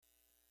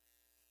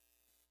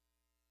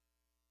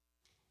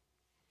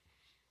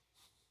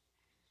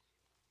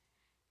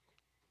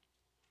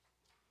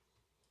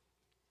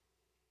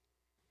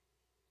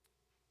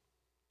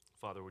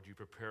Father, would you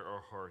prepare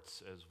our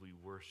hearts as we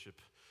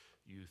worship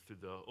you through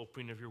the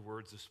opening of your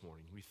words this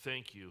morning. We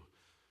thank you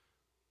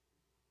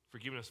for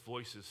giving us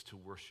voices to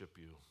worship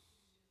you.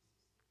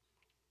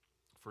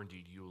 For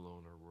indeed, you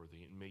alone are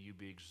worthy. And may you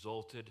be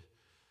exalted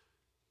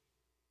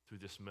through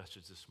this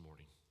message this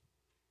morning.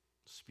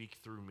 Speak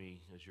through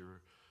me as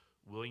your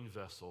willing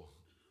vessel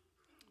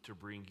to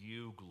bring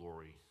you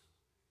glory.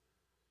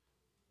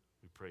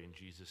 We pray in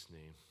Jesus'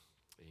 name.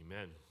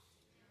 Amen.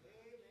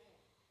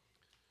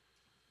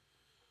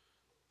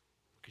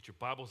 Get your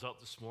Bibles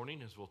out this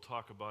morning as we'll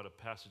talk about a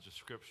passage of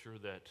Scripture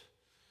that,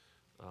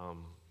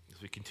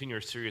 as we continue our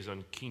series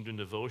on kingdom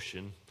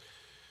devotion,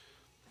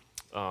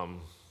 I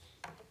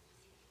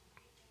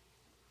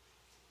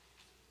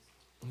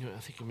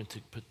think I meant to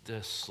put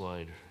this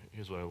slide.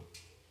 Here's what a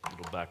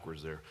little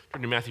backwards there.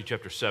 Turn to Matthew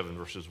chapter 7,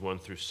 verses 1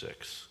 through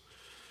 6.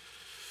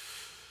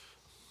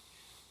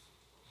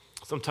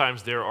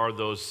 Sometimes there are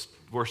those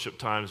worship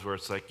times where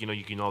it's like,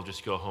 you can all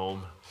just go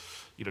home.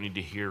 You don't need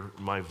to hear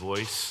my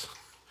voice.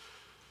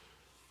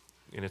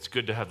 And it's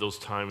good to have those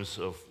times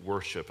of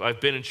worship.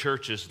 I've been in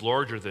churches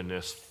larger than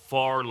this,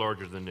 far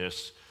larger than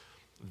this,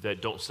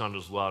 that don't sound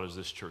as loud as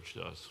this church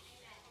does.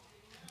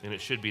 And it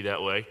should be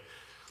that way.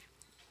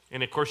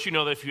 And of course, you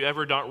know that if you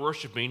ever not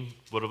worshiping,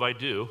 what do I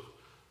do?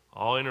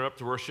 I'll interrupt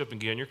the worship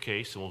and get on your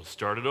case, and we'll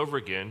start it over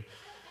again.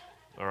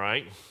 All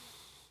right?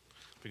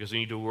 Because we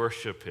need to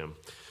worship him.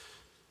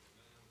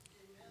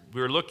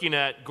 We're looking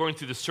at going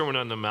through the Sermon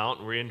on the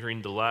Mount. We're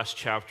entering the last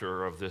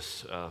chapter of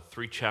this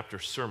three-chapter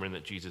sermon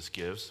that Jesus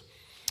gives.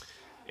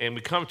 And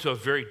we come to a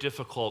very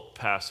difficult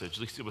passage.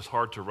 At least it was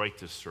hard to write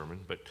this sermon,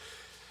 but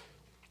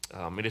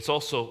and it's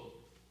also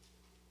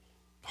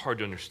hard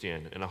to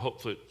understand. And I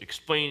hope to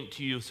explain it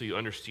to you so you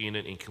understand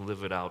it and can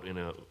live it out in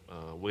a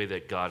way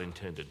that God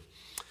intended.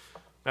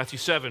 Matthew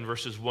 7,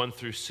 verses 1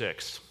 through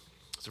 6.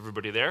 Is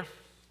everybody there?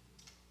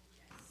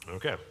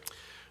 Okay.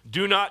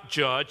 Do not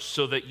judge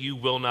so that you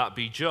will not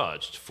be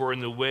judged. For in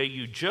the way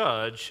you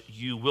judge,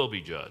 you will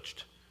be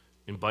judged.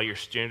 And by your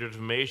standard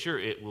of measure,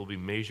 it will be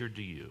measured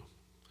to you.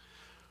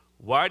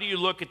 Why do you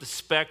look at the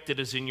speck that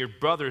is in your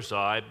brother's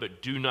eye,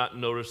 but do not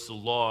notice the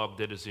log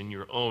that is in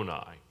your own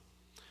eye?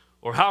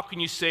 Or how can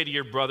you say to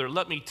your brother,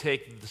 let me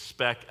take the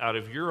speck out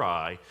of your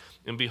eye,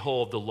 and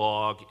behold, the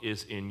log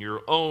is in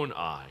your own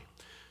eye?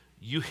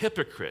 You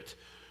hypocrite!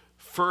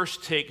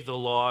 First take the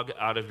log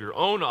out of your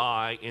own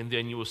eye, and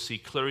then you will see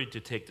clearly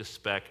to take the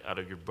speck out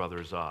of your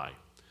brother's eye.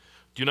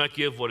 Do not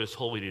give what is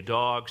holy to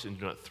dogs, and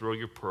do not throw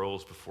your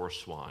pearls before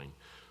swine,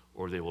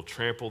 or they will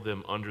trample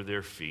them under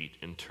their feet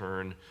and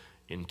turn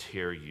and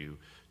tear you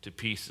to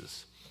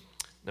pieces.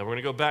 Now we're going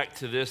to go back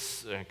to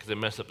this because I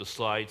messed up the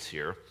slides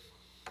here.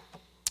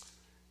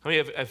 How many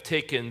have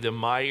taken the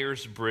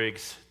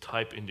Myers-Briggs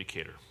type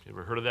indicator? You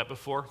ever heard of that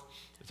before?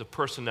 It's a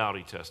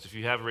personality test. If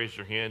you have, raised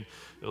your hand,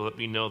 it'll let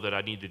me know that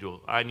I need to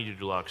do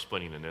a lot of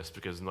explaining in this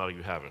because a lot of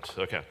you haven't.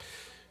 Okay.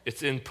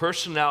 It's in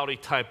personality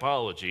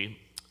typology.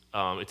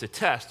 It's a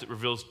test that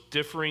reveals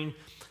differing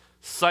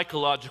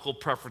psychological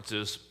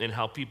preferences in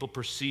how people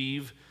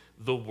perceive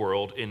the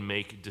world and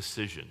make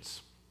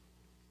decisions.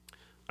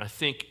 I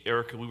think,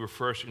 Erica, we were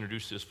first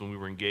introduced to this when we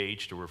were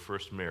engaged or were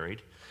first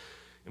married,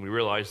 and we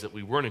realized that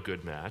we weren't a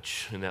good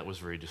match, and that was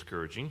very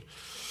discouraging.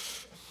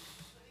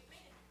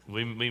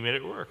 We made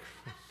it work.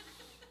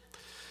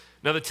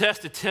 Now, the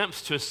test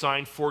attempts to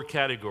assign 4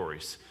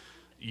 categories.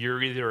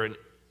 You're either an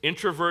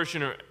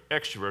introversion or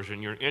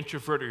extroversion. You're an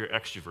introvert or you're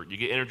extrovert. You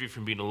get energy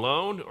from being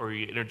alone or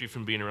you get energy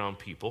from being around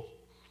people.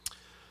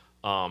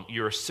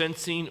 You're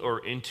sensing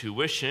or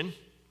intuition,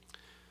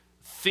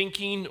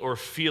 thinking or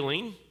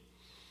feeling,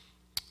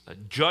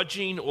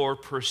 judging or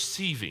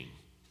perceiving.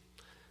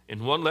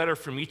 And 1 letter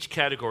from each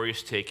category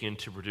is taken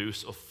to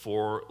produce a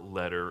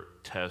 4-letter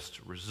test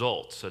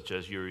result, such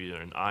as you're either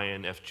an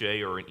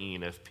INFJ or an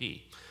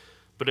ENFP.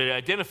 But it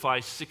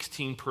identifies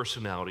 16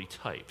 personality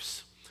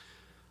types.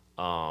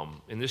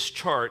 And this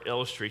chart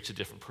illustrates the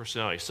different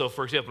personalities. So,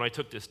 for example, when I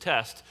took this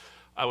test,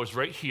 I was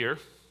right here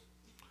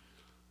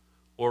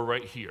or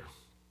right here.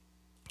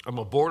 I'm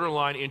a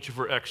borderline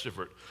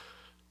introvert-extrovert.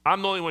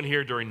 I'm the only one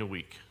here during the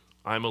week.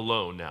 I'm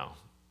alone now,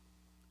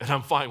 and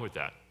I'm fine with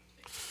that.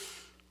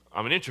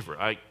 I'm an introvert.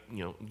 I,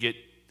 get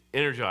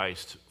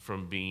energized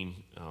from being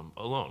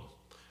alone.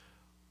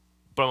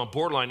 But I'm a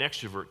borderline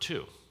extrovert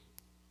too.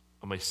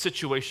 I'm a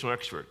situational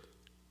extrovert.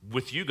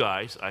 With you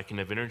guys, I can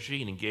have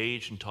energy and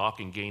engage and talk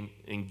and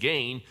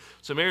gain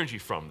some energy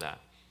from that.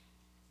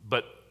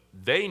 But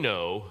they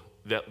know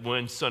that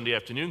when Sunday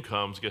afternoon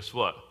comes, guess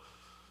what?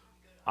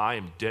 I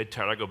am dead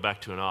tired. I go back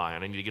to an I,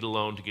 and I need to get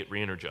alone to get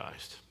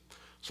re-energized.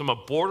 So I'm a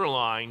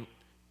borderline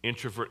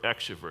introvert,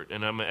 extrovert,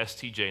 and I'm an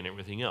STJ and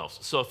everything else.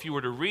 So if you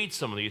were to read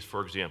some of these,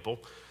 for example,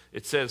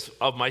 it says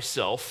of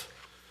myself,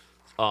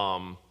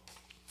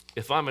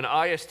 if I'm an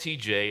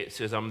ISTJ, it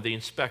says I'm the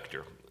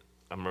inspector.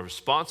 I'm a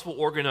responsible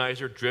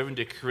organizer driven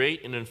to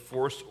create and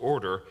enforce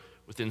order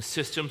within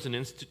systems and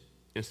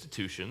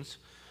institutions.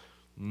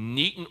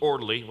 Neat and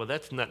orderly, well,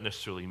 that's not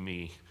necessarily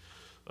me,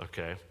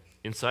 okay?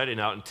 inside and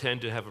out, and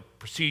tend to have a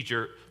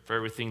procedure for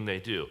everything they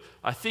do.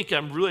 I think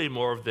I'm really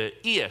more of the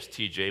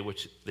ESTJ,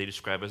 which they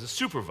describe as a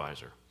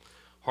supervisor.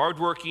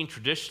 Hardworking,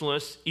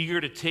 traditionalist,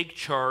 eager to take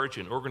charge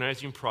in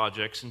organizing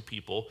projects and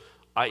people,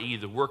 i.e.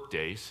 the work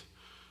days.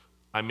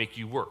 I make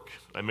you work.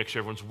 I make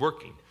sure everyone's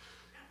working.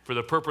 For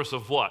the purpose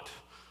of what?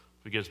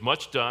 We get as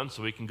much done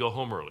so we can go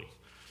home early,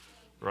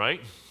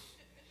 right?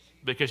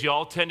 Because you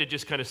all tend to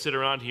just kind of sit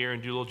around here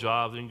and do a little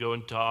job and go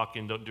and talk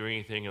and don't do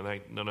anything. And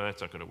like, no,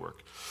 that's not going to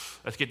work.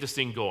 Let's get this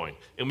thing going.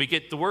 And we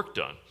get the work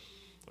done,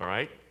 all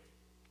right?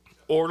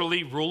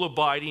 Orderly,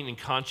 rule-abiding, and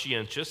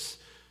conscientious.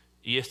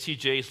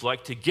 ESTJs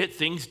like to get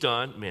things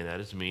done. Man,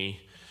 that is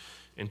me.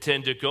 And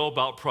tend to go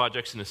about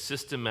projects in a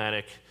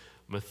systematic,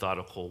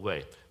 methodical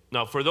way.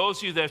 Now, for those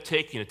of you that have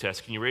taken a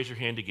test, can you raise your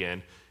hand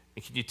again?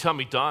 And can you tell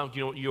me, Don, do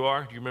you know what you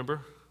are? Do you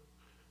remember?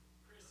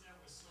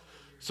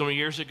 So many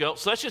years ago.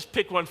 So let's just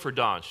pick one for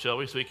Don, shall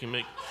we? So we can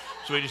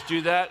should we just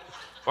do that?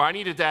 Or I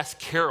needed to ask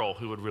Carol,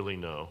 who would really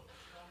know.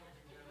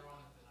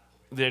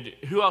 Then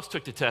who else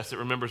took the test that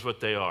remembers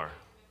what they are?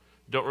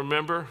 Don't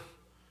remember?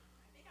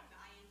 I think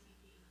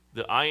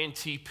I'm The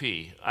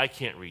INTP. I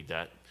can't read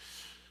that.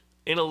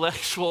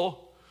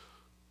 Intellectual,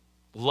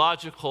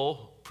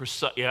 logical,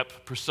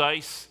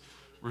 precise,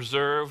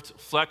 reserved,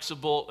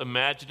 flexible,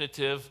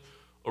 imaginative,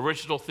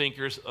 original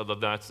thinkers. Although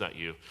that's not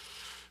you.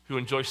 Who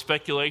enjoy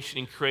speculation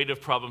and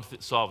creative problem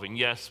solving.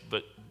 Yes,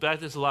 but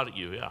that is a lot of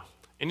you, yeah.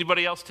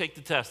 Anybody else take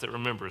the test that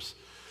remembers?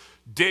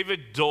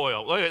 David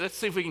Doyle. Let's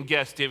see if we can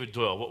guess David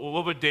Doyle.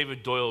 What would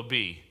David Doyle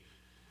be?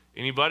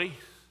 Anybody?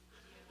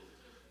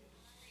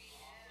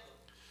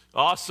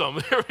 Awesome.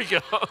 There we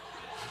go.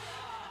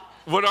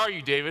 What are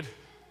you, David?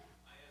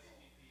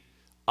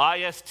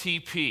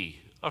 ISTP.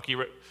 Okay,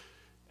 right.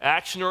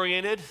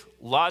 Action-oriented,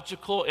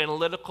 logical,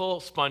 analytical,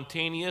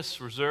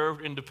 spontaneous,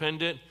 reserved,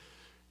 independent,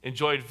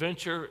 enjoy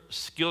adventure,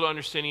 skilled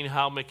understanding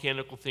how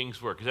mechanical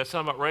things work. Does that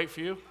sound about right for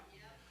you? Yep.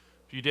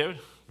 For you, David?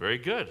 Very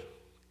good.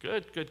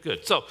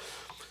 Good. So,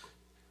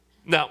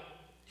 now,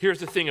 here's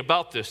the thing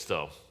about this,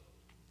 though.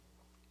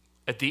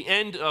 At the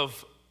end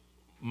of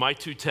my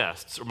two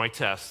tests, or my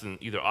tests, in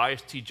either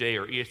ISTJ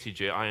or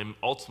ESTJ, I am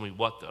ultimately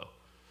what, though?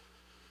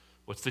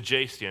 What's the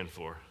J stand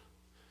for?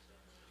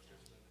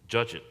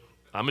 Judge it.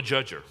 I'm a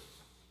judger.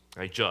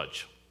 I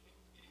judge.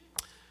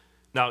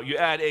 Now, you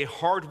add a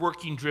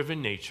hardworking,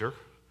 driven nature,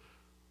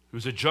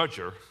 who's a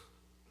judger,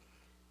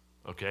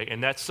 okay,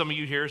 and that's some of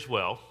you here as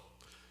well.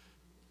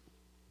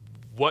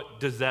 What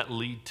does that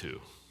lead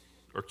to,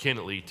 or can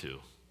it lead to?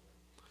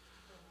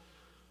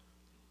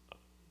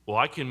 Well,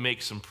 I can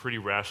make some pretty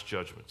rash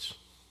judgments.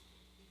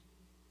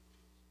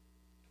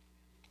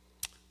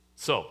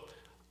 So,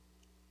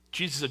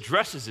 Jesus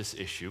addresses this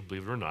issue,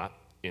 believe it or not,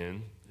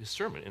 in his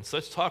sermon. And so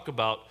let's talk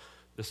about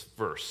this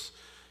verse,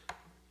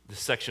 this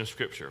section of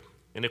Scripture.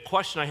 And the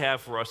question I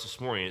have for us this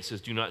morning, it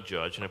says, do not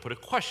judge, and I put a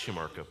question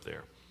mark up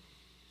there.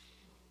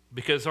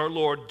 Because our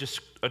Lord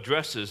just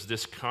addresses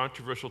this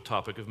controversial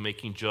topic of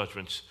making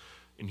judgments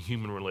in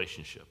human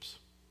relationships.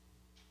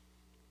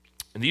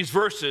 And these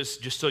verses,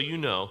 just so you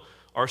know,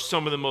 are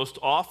some of the most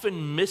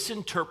often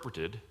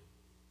misinterpreted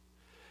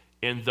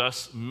and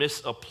thus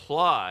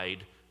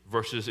misapplied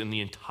verses in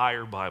the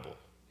entire Bible.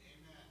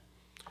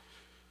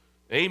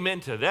 Amen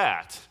to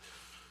that.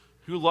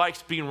 Who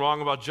likes being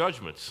wrong about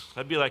judgments?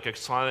 That'd be like a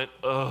silent,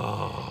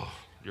 oh,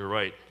 you're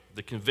right,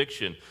 the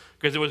conviction.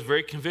 Because it was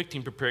very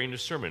convicting preparing the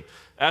sermon.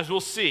 As we'll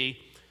see,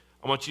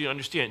 I want you to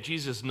understand,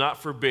 Jesus is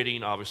not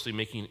forbidding, obviously,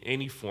 making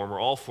any form or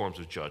all forms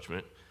of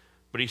judgment,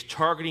 but he's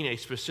targeting a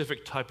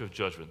specific type of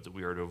judgment that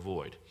we are to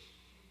avoid.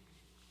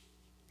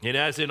 And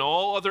as in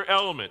all other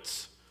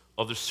elements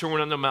of the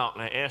Sermon on the Mount,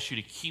 and I ask you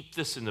to keep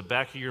this in the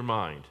back of your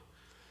mind,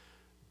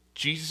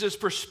 Jesus'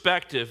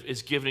 perspective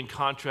is given in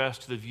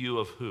contrast to the view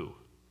of who?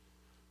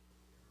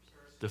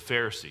 The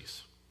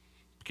Pharisees,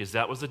 because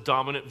that was the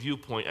dominant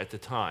viewpoint at the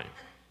time,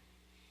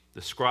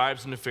 the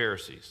scribes and the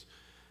Pharisees.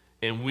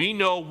 And we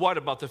know what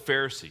about the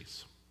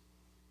Pharisees?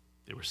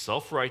 They were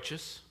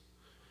self-righteous,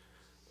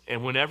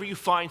 and whenever you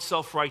find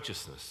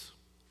self-righteousness,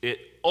 it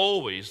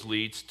always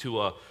leads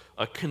to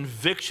a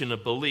conviction, a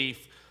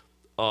belief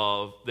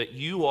of that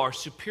you are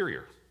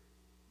superior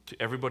to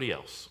everybody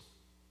else.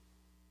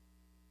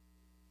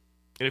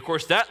 And of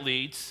course, that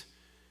leads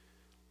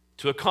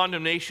to a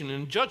condemnation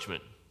and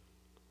judgment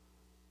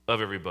of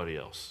everybody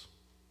else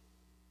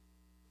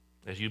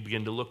as you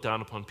begin to look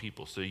down upon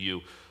people. So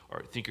you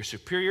think you're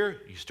superior,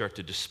 you start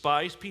to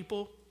despise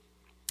people,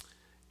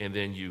 and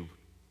then you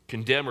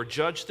condemn or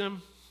judge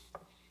them,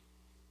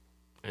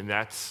 and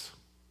that's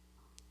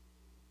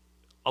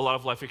a lot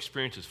of life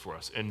experiences for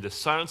us. And the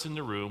silence in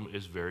the room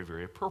is very,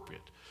 very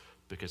appropriate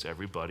because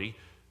everybody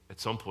at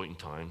some point in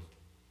time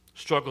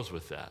struggles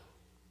with that.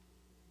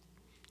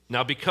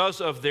 Now,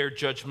 because of their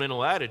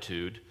judgmental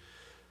attitude,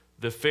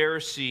 the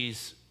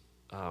Pharisees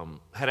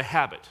had a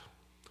habit.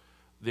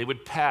 They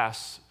would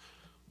pass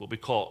what we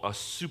call a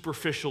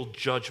superficial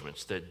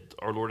judgments that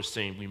our Lord is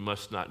saying we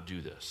must not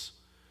do this.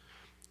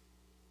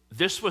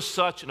 This was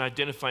such an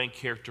identifying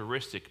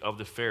characteristic of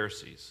the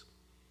Pharisees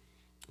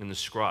and the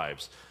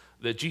scribes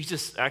that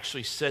Jesus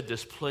actually said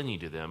this plainly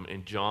to them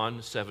in John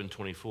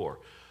 7:24.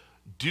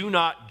 Do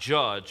not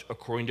judge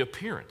according to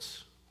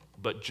appearance,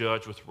 but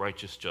judge with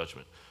righteous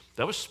judgment.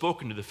 That was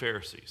spoken to the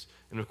Pharisees.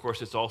 And of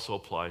course, it also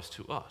applies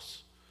to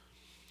us.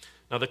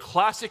 Now, the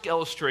classic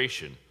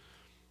illustration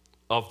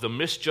of the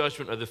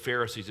misjudgment of the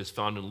Pharisees is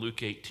found in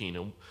Luke 18.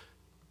 And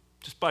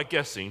just by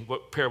guessing,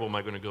 what parable am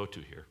I going to go to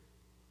here?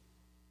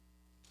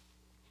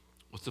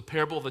 It's the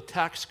parable of the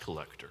tax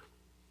collector.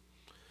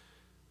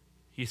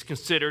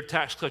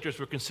 Tax collectors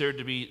were considered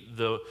to be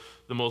the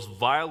most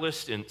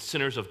vilest and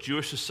sinners of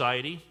Jewish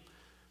society.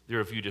 They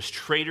were viewed as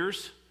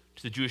traitors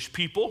to the Jewish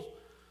people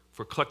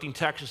for collecting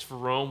taxes for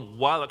Rome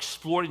while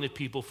exploiting the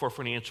people for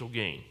financial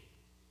gain.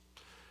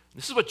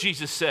 This is what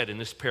Jesus said in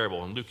this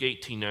parable in Luke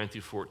 18, 9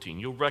 through 14.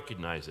 You'll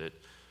recognize it,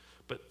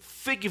 but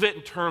think of it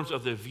in terms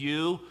of the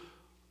view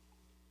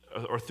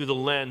or through the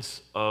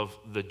lens of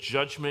the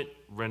judgment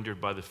rendered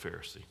by the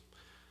Pharisee.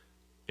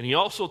 And he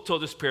also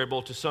told this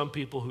parable to some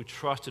people who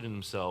trusted in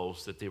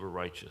themselves that they were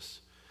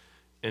righteous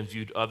and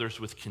viewed others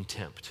with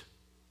contempt.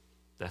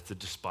 That's the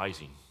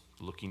despising,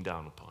 looking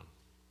down upon.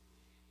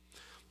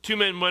 Two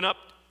men went up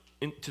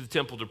into the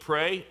temple to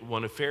pray,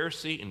 one a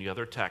Pharisee and the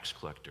other a tax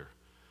collector.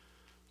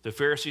 The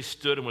Pharisee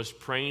stood and was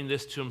praying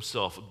this to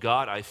himself: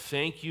 God, I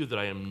thank you that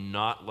I am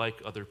not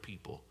like other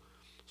people,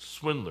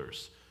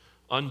 swindlers,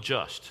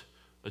 unjust,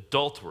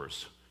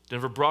 adulterers,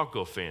 Denver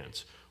Bronco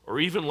fans, or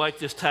even like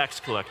this tax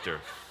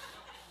collector.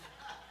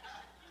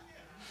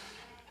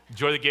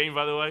 Enjoy the game,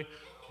 by the way?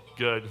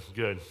 Good,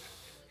 good.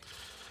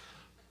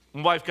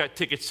 My wife got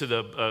tickets to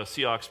the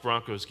Seahawks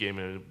Broncos game,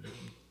 and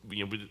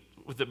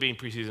with it being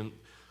preseason,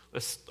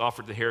 let's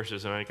offer it to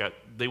Harris's, and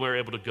they were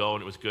able to go,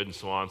 and it was good and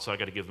so on. So I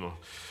got to give them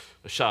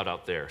a shout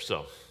out there.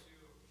 So,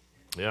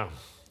 yeah,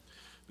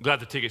 I'm glad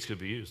the tickets could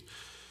be used.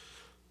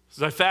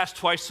 So I fast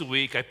twice a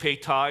week. I pay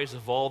tithes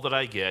of all that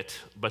I get,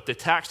 but the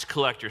tax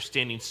collector,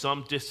 standing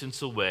some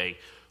distance away,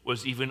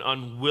 was even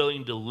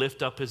unwilling to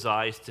lift up his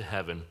eyes to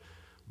heaven,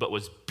 but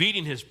was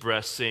beating his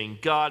breast, saying,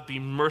 God, be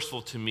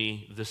merciful to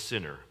me, the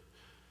sinner.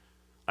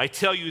 I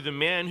tell you,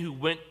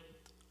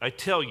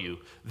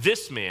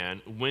 this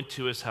man went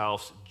to his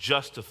house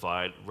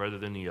justified rather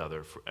than the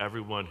other. For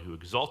everyone who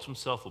exalts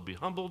himself will be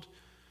humbled,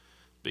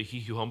 but he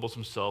who humbles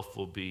himself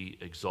will be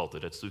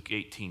exalted. That's Luke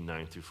 18,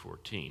 9 through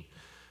 14.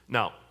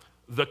 Now,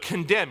 the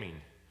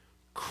condemning,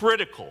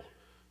 critical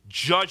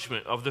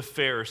judgment of the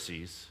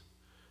Pharisees,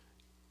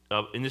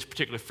 in this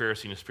particular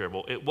Pharisee in this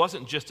parable, it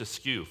wasn't just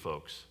askew,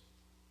 folks.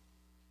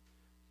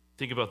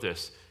 Think about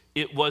this.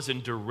 It was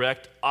in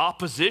direct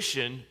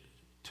opposition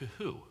to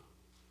who?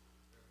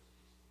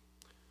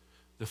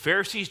 The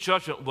Pharisees'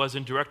 judgment was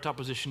in direct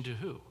opposition to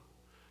who?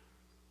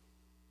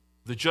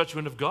 The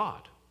judgment of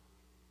God.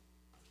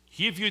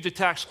 He viewed the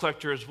tax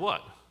collector as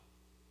what?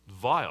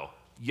 Vile.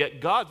 Yet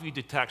God viewed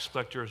the tax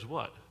collector as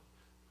what?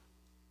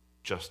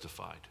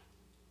 Justified.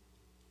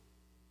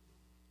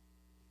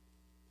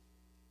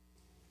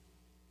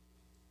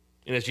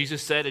 And as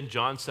Jesus said in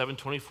John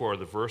 7:24,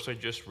 the verse I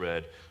just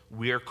read,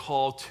 we are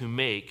called to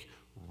make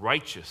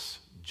righteous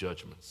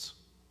judgments.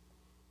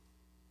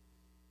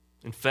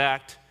 In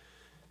fact,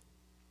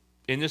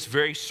 in this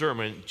very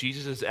sermon,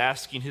 Jesus is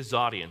asking his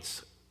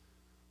audience,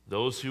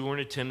 those who were in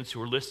attendance, who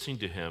were listening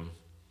to him,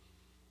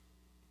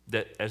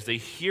 that as they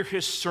hear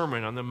his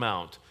sermon on the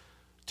Mount,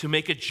 to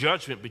make a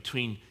judgment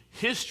between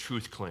his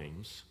truth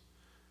claims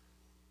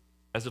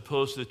as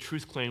opposed to the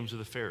truth claims of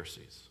the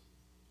Pharisees.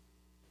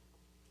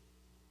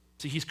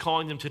 See, he's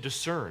calling them to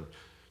discern,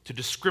 to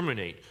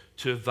discriminate,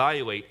 to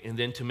evaluate, and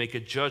then to make a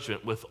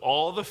judgment with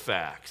all the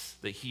facts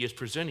that he is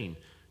presenting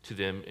to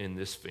them in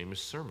this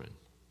famous sermon.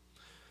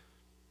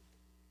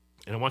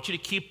 And I want you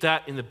to keep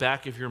that in the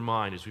back of your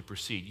mind as we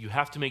proceed. You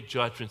have to make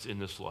judgments in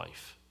this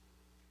life.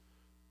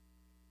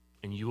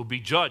 And you will be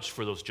judged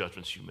for those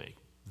judgments you make.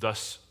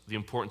 Thus, the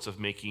importance of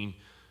making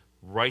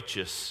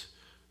righteous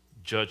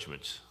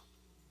judgments.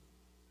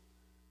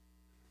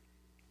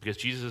 Because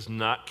Jesus is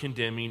not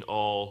condemning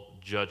all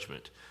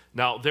judgment.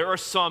 Now, there are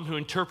some who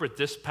interpret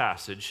this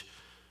passage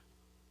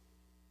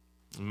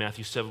in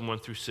Matthew 7, 1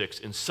 through 6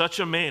 in such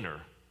a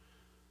manner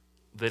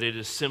that it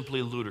is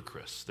simply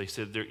ludicrous. They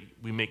said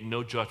we make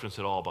no judgments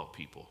at all about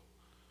people.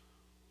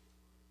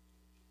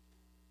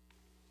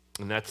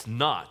 And that's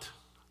not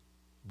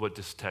what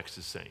this text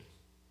is saying.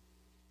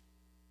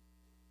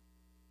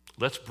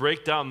 Let's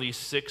break down these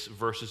 6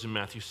 verses in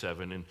Matthew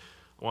 7, and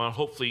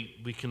hopefully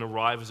we can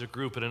arrive as a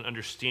group at an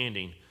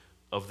understanding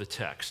of the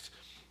text.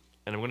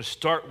 And I'm going to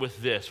start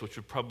with this, which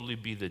would probably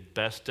be the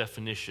best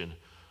definition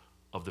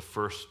of the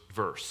first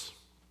verse.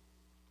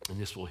 And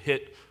this will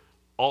hit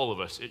all of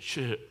us. It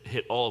should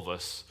hit all of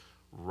us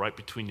right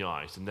between the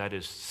eyes, and that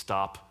is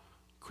stop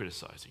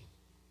criticizing.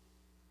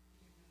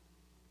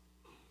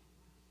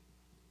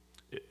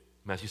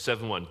 Matthew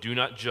 7:1, do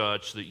not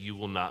judge so that you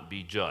will not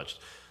be judged.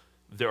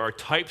 There are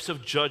types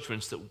of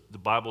judgments that the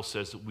Bible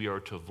says that we are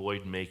to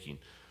avoid making.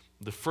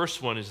 The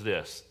first one is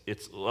this.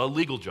 It's a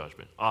legal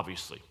judgment,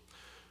 obviously.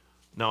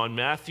 Now in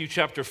Matthew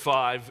chapter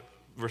 5,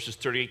 verses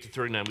 38 to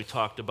 39, we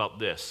talked about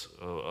this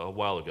a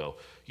while ago.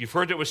 You've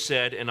heard it was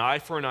said, an eye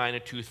for an eye and a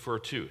tooth for a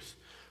tooth.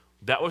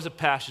 That was a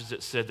passage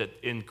that said that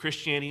in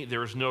Christianity,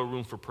 there is no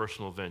room for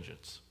personal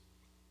vengeance.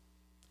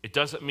 It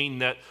doesn't mean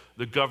that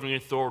the governing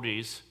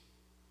authorities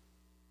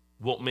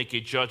won't make a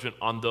judgment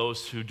on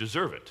those who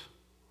deserve it,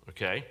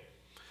 okay?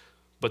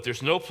 But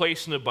there's no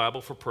place in the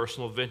Bible for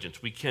personal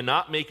vengeance. We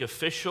cannot make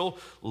official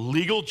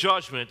legal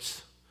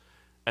judgments,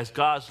 as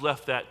God's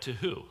left that to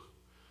who?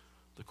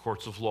 The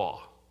courts of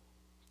law.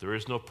 There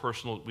is no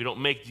personal, we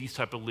don't make these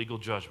type of legal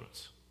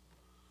judgments.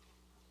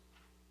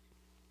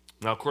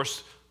 Now, of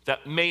course,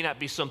 that may not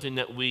be something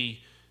that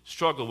we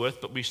struggle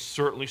with, but we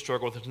certainly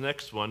struggle with the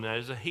next one, that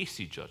is a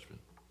hasty judgment.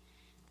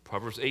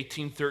 Proverbs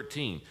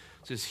 18:13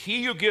 says,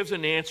 he who gives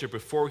an answer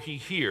before he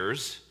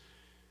hears,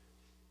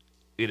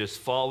 it is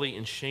folly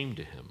and shame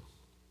to him.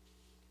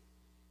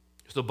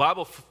 So the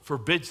Bible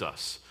forbids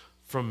us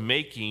from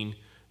making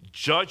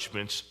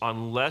judgments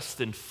on less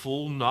than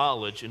full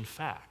knowledge and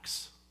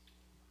facts.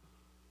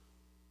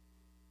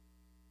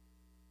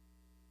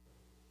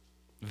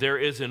 There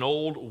is an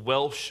old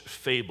Welsh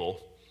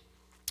fable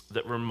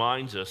that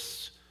reminds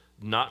us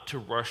not to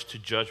rush to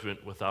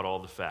judgment without all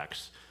the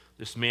facts.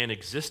 This man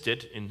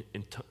existed in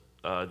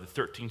the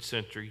 13th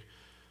century.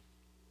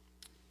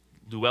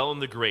 Llewellyn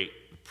the Great,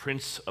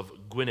 Prince of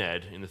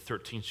Gwynedd in the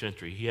 13th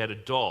century, he had a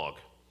dog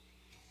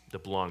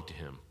that belonged to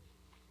him.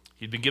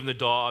 He'd been given the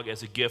dog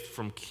as a gift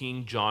from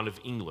King John of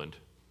England.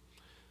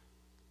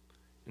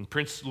 And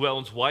Prince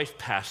Llewellyn's wife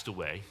passed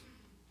away.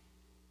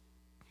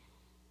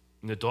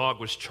 And the dog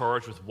was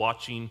charged with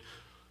watching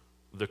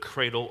the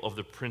cradle of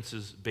the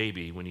prince's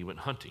baby when he went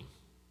hunting.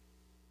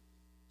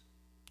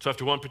 So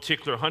after one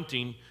particular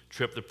hunting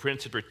trip, the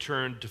prince had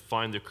returned to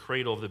find the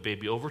cradle of the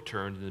baby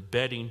overturned and the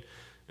bedding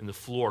and the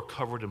floor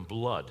covered in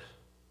blood.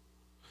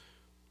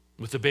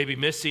 With the baby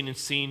missing and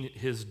seeing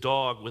his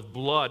dog with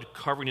blood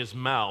covering his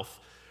mouth,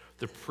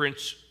 the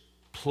prince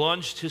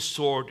plunged his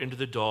sword into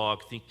the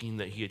dog, thinking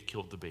that he had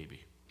killed the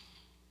baby.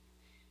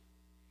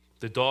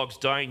 The dog's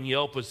dying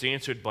yelp was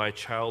answered by a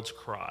child's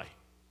cry.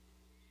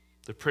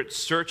 The prince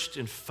searched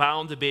and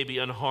found the baby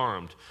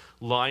unharmed,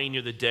 lying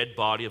near the dead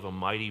body of a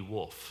mighty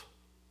wolf.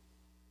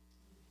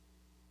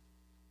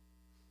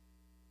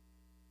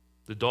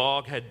 The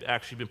dog had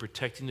actually been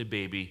protecting the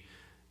baby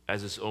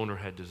as its owner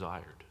had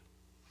desired.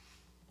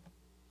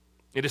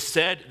 It is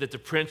said that the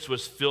prince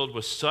was filled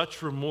with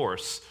such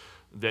remorse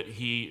that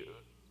he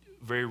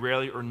very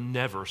rarely or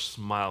never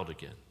smiled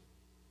again.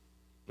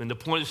 And the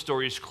point of the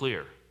story is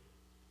clear.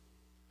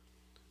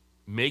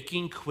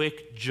 Making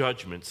quick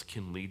judgments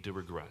can lead to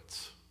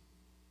regrets.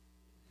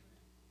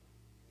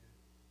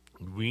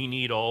 We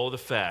need all the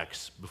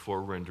facts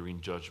before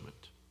rendering judgment.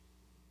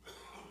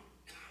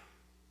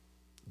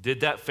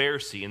 Did that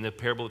Pharisee in the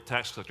parable of the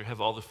tax collector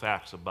have all the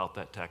facts about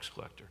that tax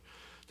collector?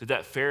 Did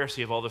that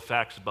Pharisee have all the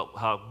facts about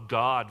how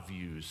God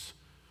views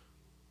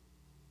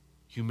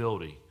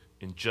humility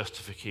and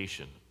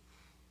justification?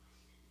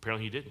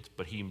 Apparently he didn't,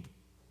 but he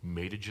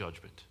made a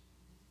judgment.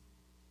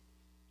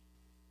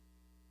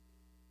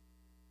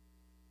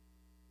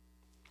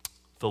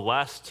 The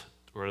last,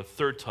 or the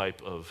third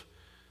type of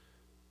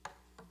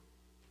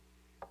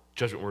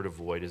judgment we're to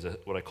avoid is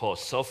what I call a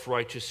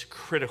self-righteous,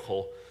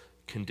 critical,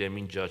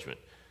 condemning judgment.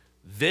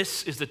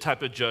 This is the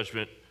type of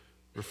judgment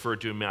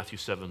referred to in Matthew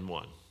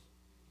 7:1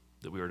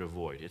 that we are to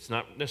avoid. It's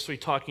not necessarily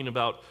talking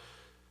about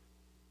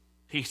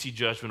hasty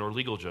judgment or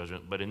legal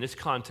judgment, but in this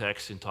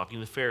context, in talking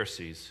to the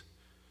Pharisees,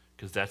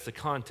 because that's the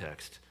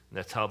context, and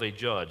that's how they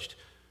judged,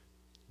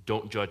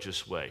 don't judge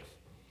this way.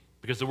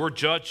 Because the word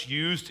judge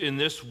used in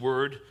this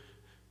word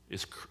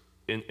is,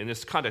 in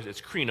this context,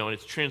 it's krino, and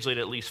it's translated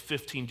at least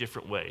 15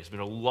 different ways. There's been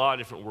a lot of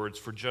different words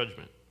for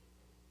judgment.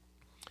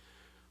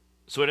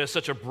 So it has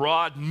such a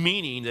broad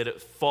meaning that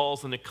it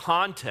falls in the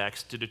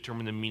context to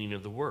determine the meaning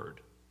of the word.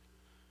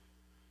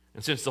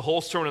 And since the whole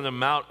Sermon on the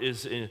Mount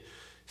is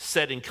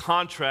set in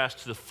contrast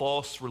to the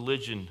false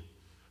religion,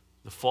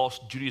 the false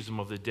Judaism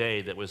of the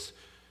day that was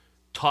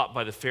taught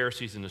by the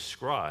Pharisees and the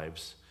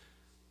scribes,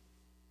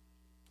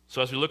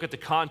 so as we look at the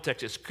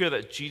context, it's clear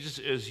that Jesus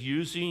is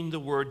using the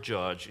word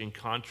judge in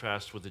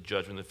contrast with the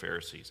judgment of the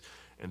Pharisees.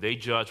 And they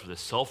judge with a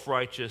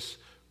self-righteous,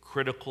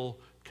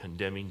 critical,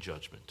 condemning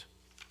judgment.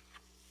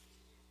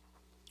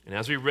 And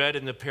as we read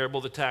in the parable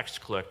of the tax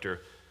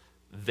collector,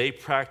 they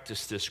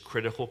practiced this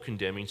critical,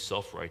 condemning,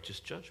 self-righteous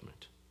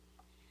judgment.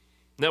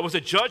 And that was a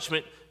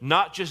judgment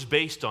not just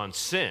based on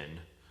sin.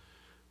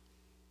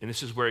 And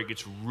this is where it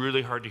gets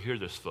really hard to hear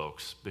this,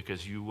 folks,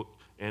 because you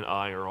and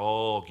I are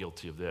all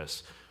guilty of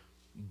this.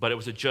 But it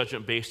was a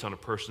judgment based on a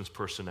person's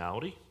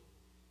personality,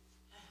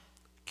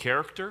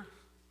 character,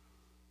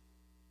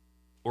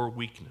 or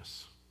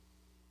weakness.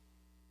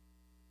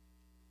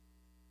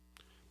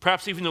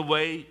 Perhaps even the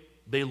way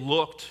they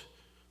looked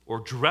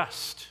or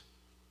dressed,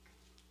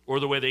 or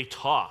the way they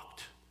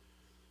talked,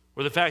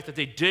 or the fact that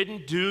they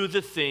didn't do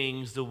the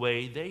things the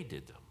way they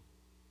did them.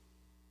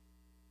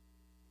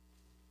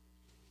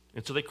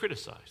 And so they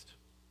criticized.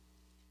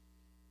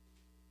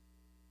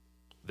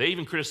 They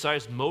even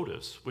criticized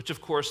motives, which of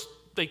course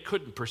they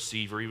couldn't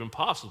perceive or even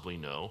possibly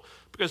know,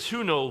 because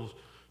who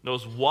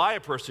knows why a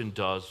person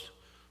does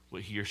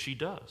what he or she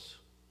does.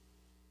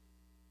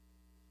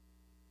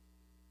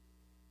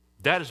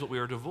 That is what we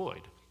are to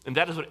avoid. And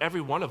that is what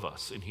every one of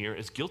us in here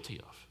is guilty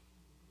of.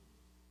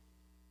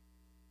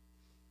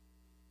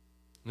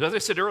 And as I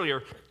said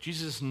earlier,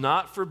 Jesus is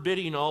not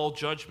forbidding all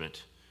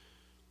judgment.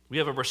 We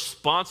have a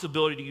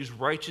responsibility to use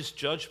righteous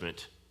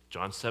judgment,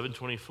 John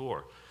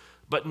 7:24,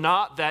 but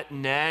not that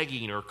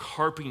nagging or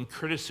carping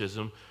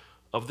criticism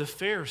of the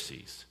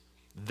Pharisees.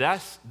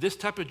 This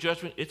type of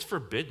judgment, it's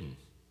forbidden.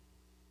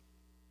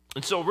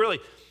 And so really,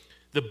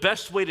 the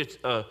best way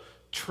to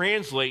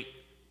translate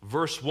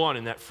verse 1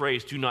 in that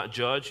phrase, do not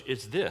judge,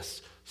 is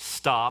this: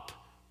 stop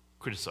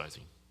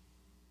criticizing.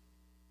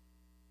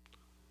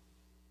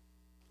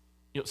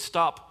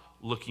 Stop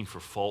looking for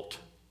fault.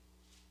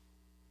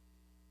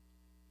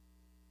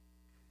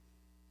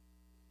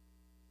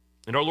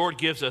 And our Lord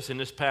gives us in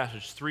this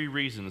passage 3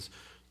 reasons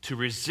to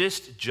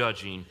resist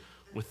judging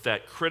with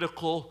that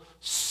critical,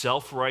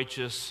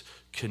 self-righteous,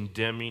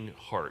 condemning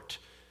heart.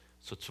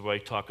 So that's why I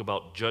talk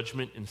about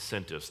judgment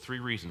incentives. 3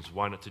 reasons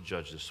why not to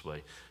judge this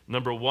way.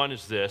 Number 1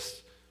 is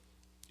this: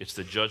 it's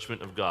the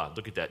judgment of God.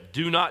 Look at that.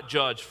 Do not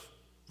judge,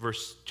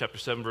 chapter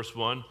 7, verse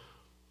 1.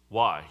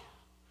 Why?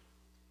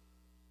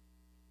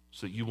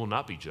 So that you will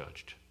not be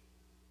judged.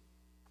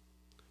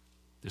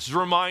 This is a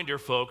reminder,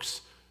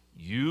 folks.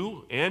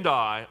 You and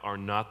I are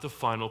not the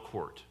final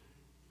court.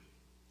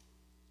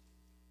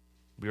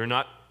 We are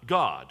not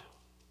God.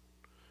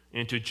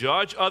 And to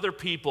judge other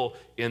people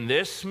in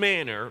this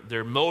manner,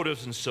 their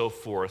motives and so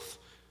forth,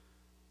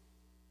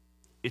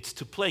 it's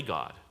to play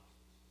God.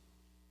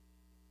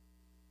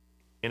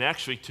 And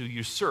actually to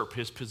usurp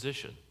his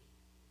position.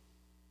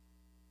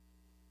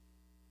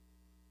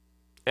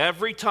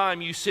 Every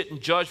time you sit in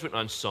judgment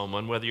on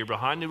someone, whether you're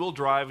behind the wheel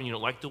drive and you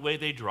don't like the way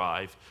they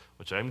drive,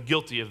 which I'm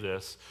guilty of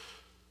this,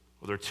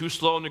 or they're too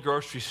slow in the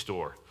grocery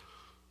store,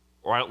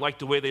 or I don't like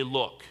the way they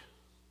look,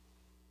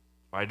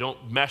 or I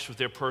don't mesh with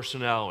their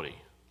personality,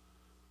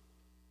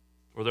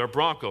 or they're a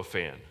Bronco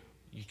fan.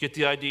 You get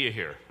the idea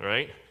here,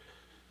 right?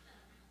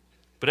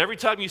 But every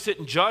time you sit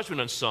in judgment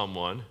on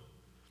someone,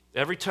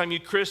 every time you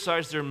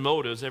criticize their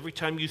motives, every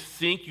time you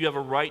think you have a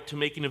right to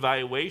make an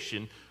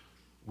evaluation,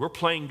 we're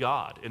playing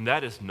God, and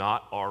that is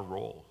not our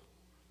role.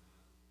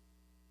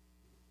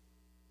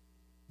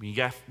 We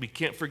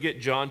can't forget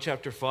John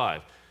chapter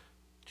 5.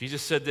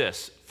 Jesus said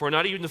this: "For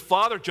not even the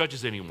Father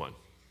judges anyone,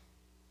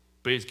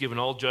 but he's given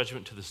all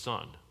judgment to the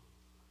Son."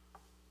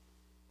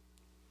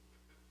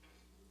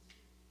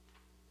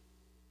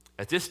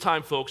 At this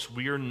time, folks,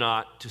 we are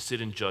not to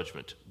sit in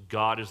judgment.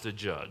 God is the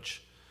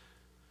judge.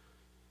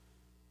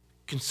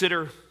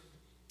 Consider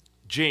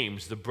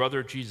James, the brother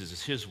of Jesus,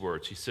 is his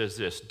words. He says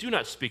this: "Do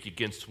not speak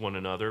against one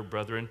another,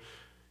 brethren.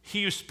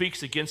 He who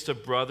speaks against a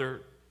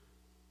brother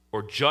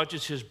or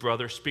judges his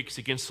brother speaks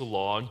against the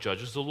law and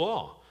judges the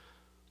law.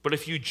 But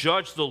if you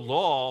judge the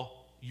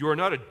law, you are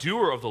not a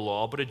doer of the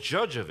law, but a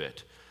judge of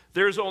it.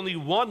 There is only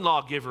one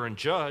lawgiver and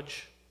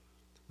judge,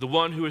 the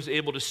one who is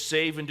able to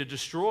save and to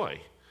destroy.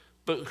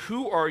 But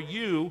who are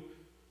you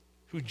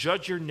who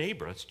judge your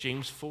neighbor?" That's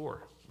James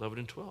 4, 11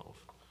 and 12.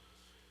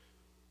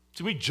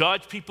 Do we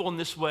judge people in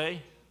this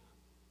way?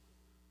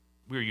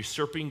 We are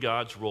usurping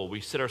God's role.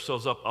 We set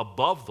ourselves up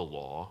above the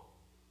law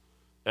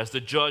as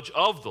the judge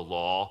of the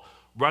law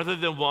rather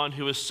than one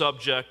who is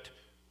subject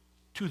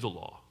to the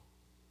law.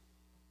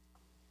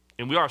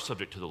 And we are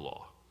subject to the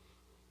law.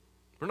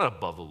 We're not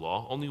above the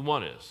law. Only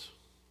one is,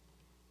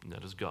 and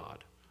that is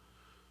God.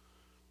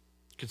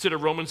 Consider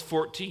Romans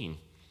 14.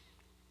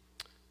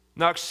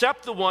 "Now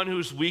accept the one who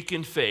is weak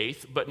in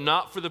faith, but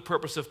not for the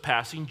purpose of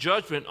passing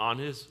judgment on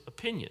his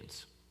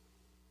opinions.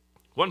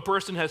 One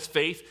person has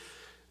faith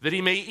that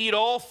he may eat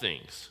all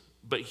things,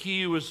 but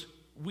he who is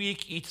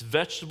weak eats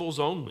vegetables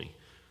only.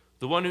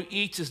 The one who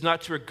eats is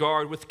not to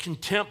regard with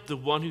contempt the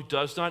one who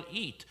does not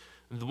eat.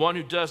 And the one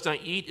who does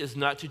not eat is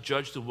not to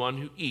judge the one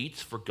who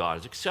eats, for God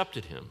has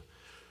accepted him.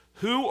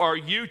 Who are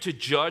you to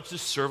judge the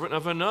servant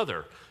of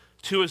another?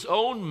 To his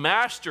own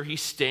master he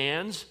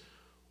stands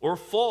or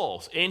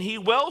falls, and he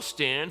will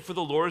stand, for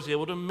the Lord is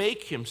able to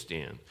make him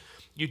stand.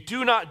 You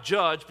do not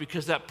judge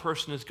because that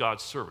person is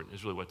God's servant,"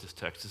 is really what this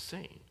text is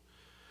saying.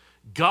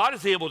 God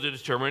is able to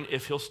determine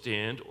if he'll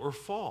stand or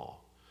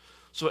fall.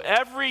 So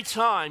every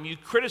time you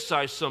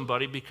criticize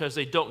somebody because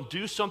they don't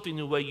do something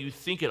the way you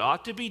think it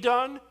ought to be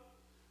done,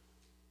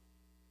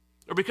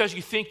 or because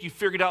you think you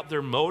figured out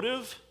their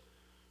motive,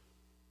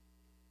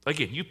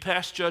 again, you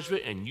pass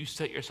judgment and you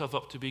set yourself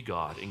up to be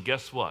God. And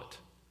guess what?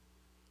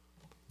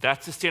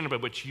 That's the standard by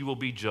which you will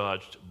be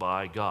judged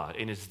by God.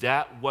 And is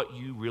that what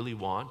you really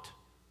want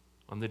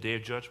on the day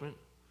of judgment?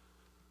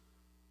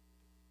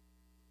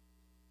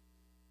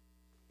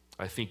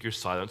 I think your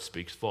silence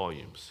speaks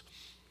volumes.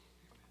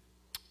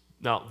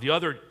 Now, the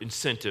other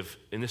incentive,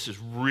 and this is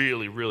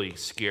really, really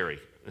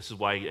scary. This is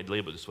why I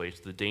label it this way.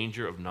 It's the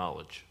danger of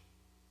knowledge.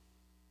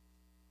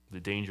 The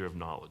danger of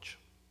knowledge.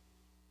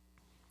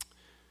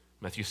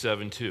 Matthew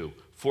 7:2.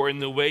 "For in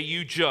the way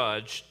you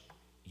judge,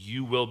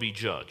 you will be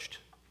judged.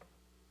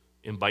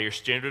 and by your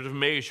standard of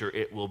measure,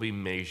 it will be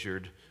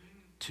measured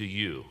to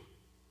you.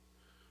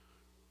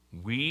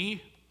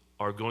 We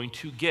are going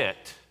to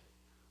get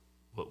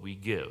what we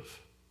give.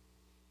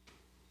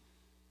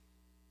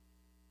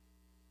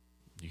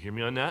 You hear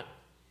me on that?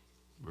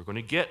 We're going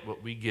to get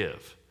what we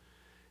give.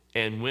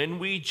 And when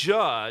we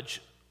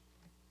judge,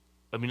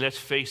 let's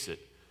face it,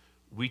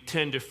 we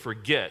tend to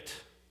forget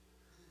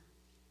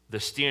the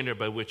standard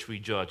by which we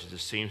judge is the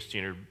same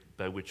standard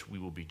by which we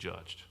will be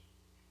judged.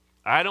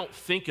 I don't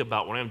think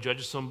about when I'm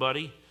judging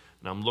somebody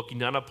and I'm looking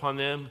down upon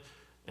them,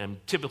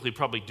 and typically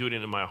probably doing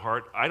it in my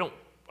heart,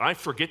 I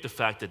forget the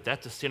fact that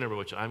that's the standard by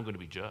which I'm going to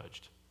be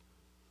judged.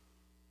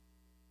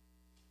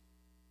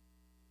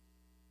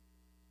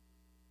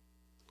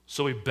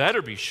 So we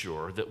better be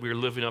sure that we're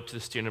living up to the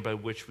standard by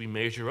which we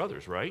measure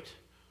others, right?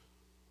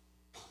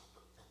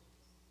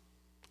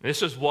 And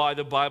this is why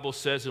the Bible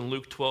says in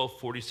Luke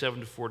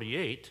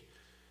 12:47-48,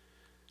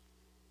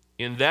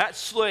 in that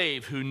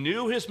slave who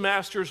knew his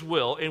master's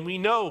will, and we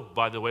know,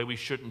 by the way, we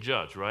shouldn't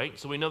judge, right?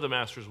 So we know the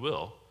master's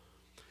will,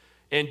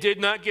 and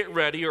did not get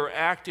ready or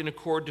act in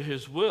accord to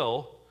his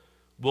will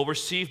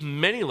receive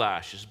many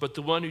lashes. But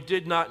the one who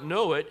did not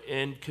know it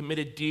and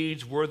committed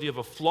deeds worthy of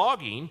a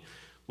flogging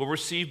will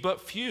receive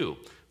but few.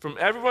 From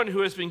everyone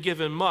who has been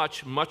given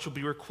much, much will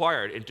be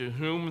required, and to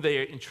whom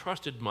they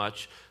entrusted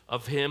much,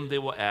 of him they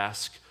will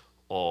ask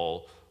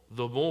all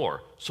the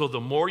more. So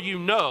the more you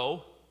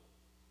know,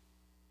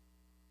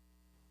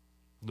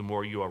 the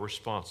more you are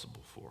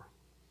responsible for.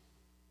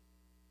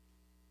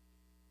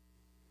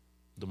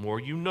 The more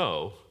you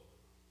know,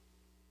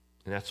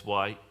 and that's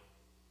why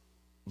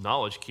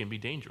knowledge can be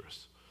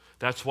dangerous.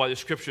 That's why the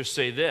scriptures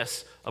say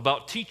this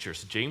about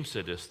teachers. James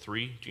said this,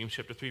 James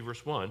chapter 3,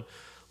 verse 1.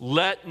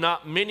 Let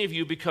not many of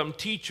you become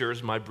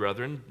teachers, my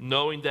brethren,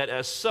 knowing that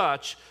as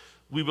such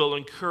we will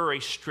incur a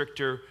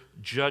stricter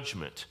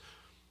judgment.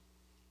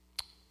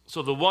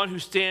 So the one who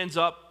stands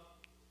up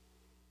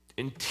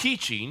in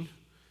teaching,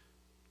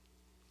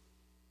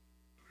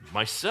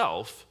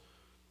 myself,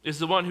 is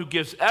the one who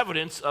gives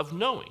evidence of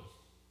knowing,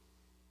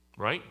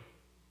 right?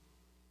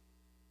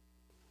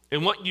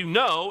 And what you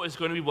know is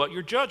going to be what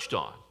you're judged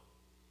on.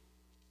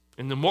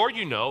 And the more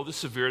you know, the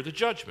severer the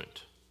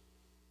judgment.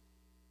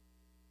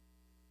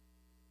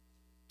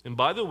 And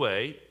by the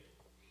way,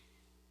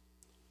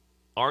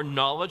 our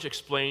knowledge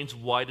explains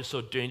why it is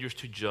so dangerous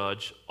to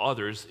judge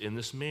others in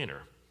this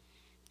manner.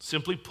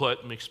 Simply put,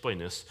 let me explain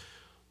this.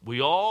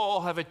 We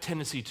all have a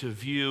tendency to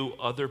view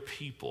other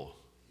people,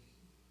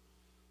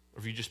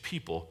 or view just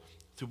people,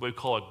 through what we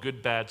call a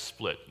good-bad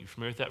split. You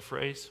familiar with that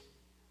phrase?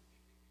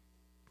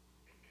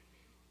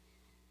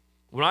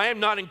 When I am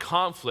not in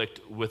conflict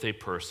with a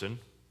person,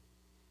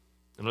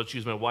 and let's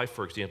use my wife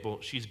for example,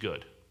 she's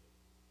good.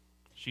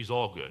 She's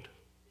all good,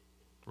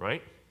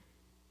 right?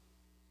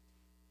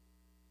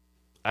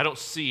 I don't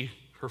see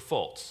her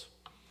faults.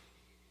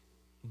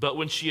 But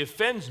when she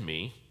offends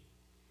me,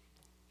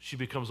 she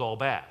becomes all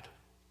bad,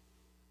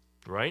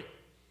 right?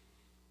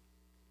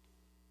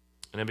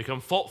 And I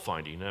become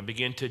fault-finding, and I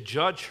begin to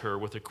judge her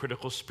with a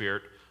critical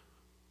spirit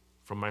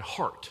from my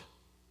heart.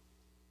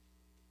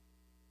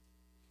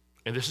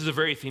 And this is the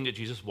very thing that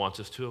Jesus wants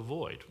us to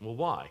avoid. Well,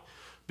 why?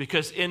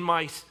 Because in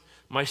my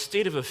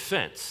state of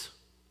offense,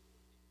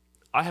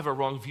 I have a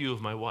wrong view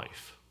of my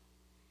wife.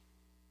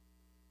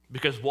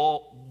 Because,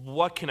 well,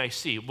 what can I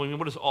see?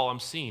 What is all I'm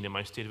seeing in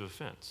my state of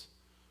offense?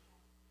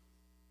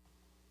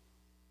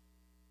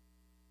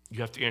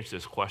 You have to answer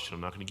this question.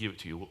 I'm not going to give it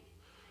to you.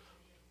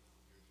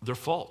 They're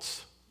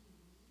false.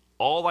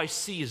 All I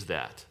see is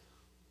that.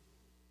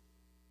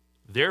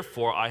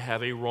 Therefore, I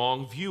have a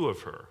wrong view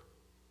of her.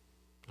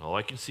 All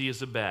I can see is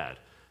the bad.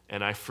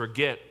 And I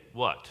forget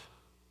what?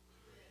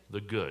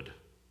 The good.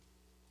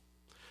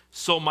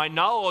 So my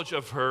knowledge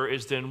of her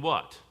is then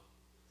what?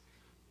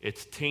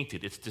 It's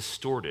tainted, it's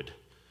distorted,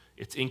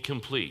 it's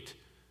incomplete.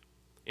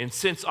 And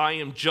since I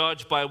am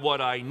judged by what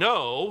I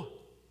know,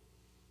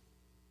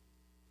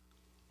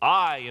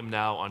 I am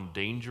now on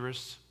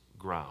dangerous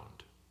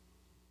ground.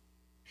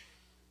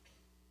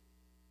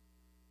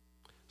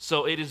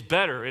 So it is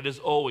better, it is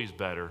always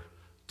better,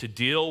 to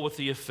deal with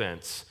the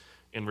offense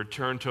and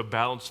return to a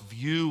balanced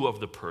view of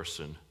the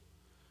person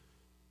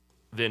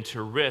than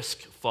to risk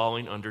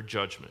falling under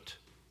judgment.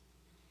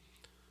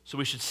 So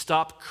we should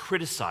stop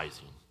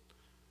criticizing,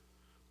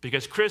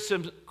 because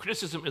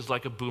criticism is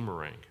like a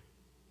boomerang.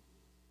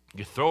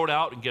 You throw it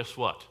out and guess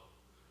what?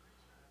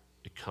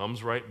 It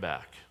comes right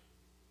back.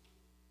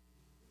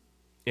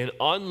 And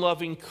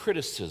unloving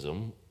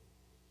criticism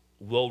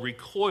will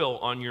recoil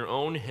on your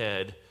own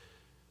head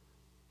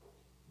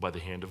by the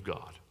hand of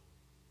God.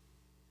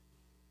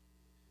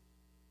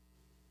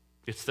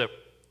 It's that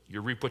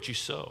you reap what you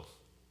sow,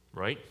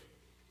 right?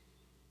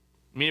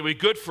 I mean, it would be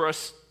good for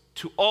us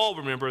to all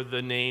remember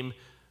the name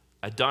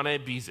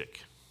Adoni-Bezek.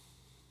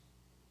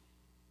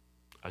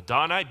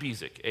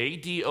 Adoni-Bezek,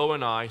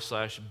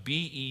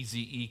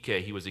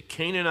 Adoni/Bezek. He was a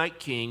Canaanite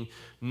king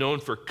known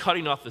for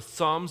cutting off the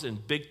thumbs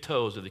and big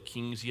toes of the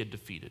kings he had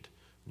defeated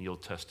in the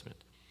Old Testament.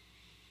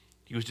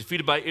 He was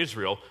defeated by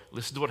Israel.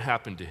 Listen to what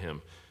happened to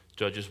him.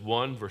 Judges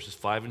 1, verses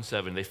 5 and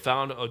 7. They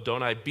found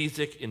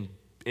Adonai-Bezek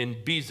in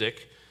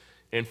Bezek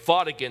and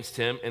fought against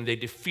him, and they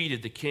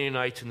defeated the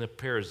Canaanites and the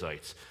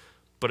Perizzites.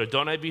 But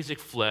Adonai-Bezek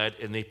fled,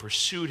 and they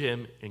pursued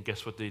him, and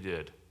guess what they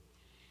did?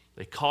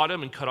 They caught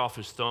him and cut off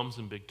his thumbs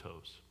and big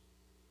toes.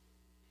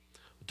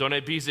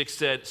 Adonai-Bezek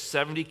said,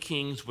 70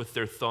 kings with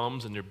their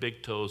thumbs and their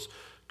big toes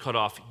cut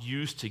off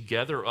used to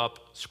gather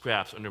up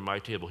scraps under my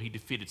table. He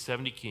defeated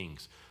 70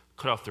 kings,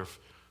 cut off their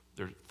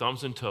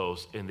thumbs and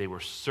toes, and they were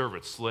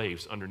servants,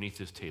 slaves underneath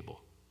his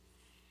table.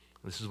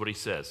 And this is what he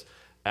says.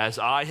 As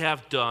I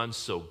have done,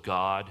 so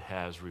God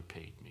has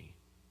repaid me.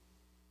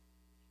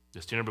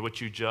 The standard by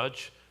which you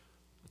judge,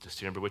 the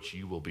standard by which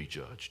you will be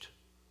judged.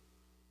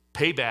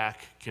 Payback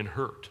can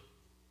hurt.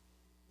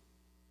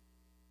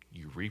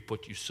 You reap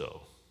what you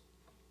sow.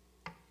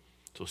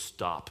 So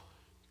stop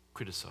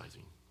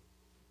criticizing.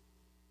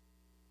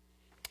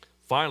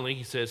 Finally,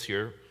 he says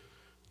here,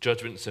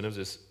 judgment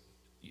incentives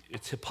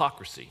it's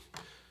hypocrisy.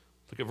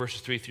 Look at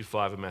verses 3 through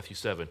 5 of Matthew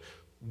 7.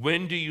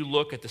 When do you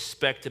look at the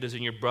speck that is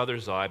in your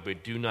brother's eye,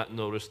 but do not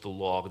notice the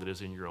log that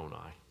is in your own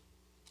eye?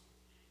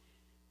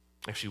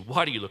 Actually,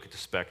 why do you look at the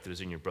speck that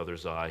is in your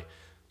brother's eye,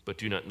 but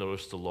do not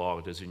notice the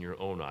log that is in your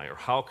own eye? Or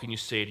how can you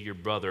say to your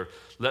brother,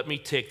 let me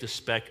take the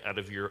speck out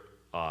of your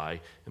eye,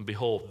 and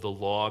behold, the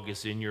log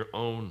is in your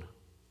own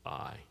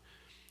eye?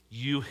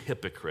 You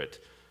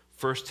hypocrite.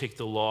 First take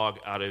the log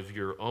out of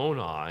your own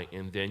eye,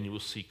 and then you will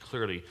see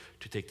clearly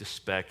to take the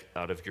speck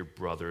out of your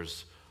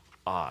brother's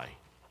eye.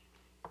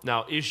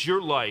 Now, is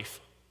your life,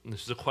 and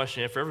this is a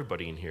question I have for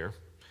everybody in here,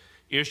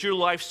 is your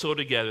life so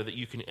together that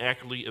you can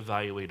accurately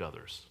evaluate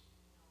others?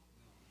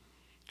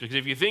 Because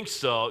if you think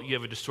so, you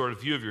have a distorted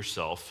view of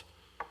yourself,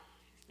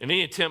 and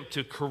any attempt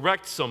to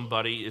correct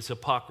somebody is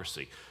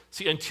hypocrisy.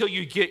 See, until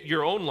you get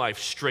your own life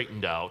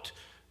straightened out,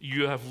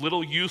 you have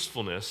little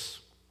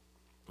usefulness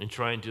in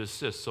trying to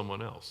assist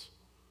someone else.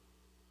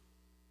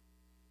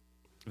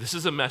 This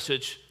is a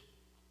message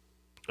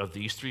of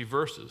these three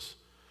verses.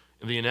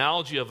 And the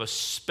analogy of a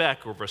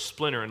speck or of a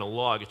splinter in a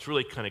log, it's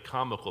really kind of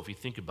comical if you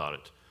think about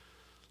it.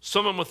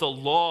 Someone with a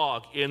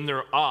log in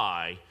their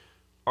eye,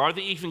 are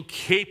they even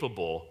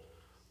capable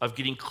of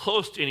getting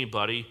close to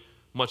anybody,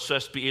 much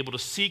less be able to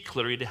see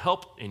clearly to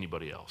help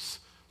anybody else?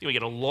 You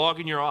get a log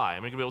in your eye, am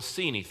I going to be able to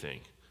see anything?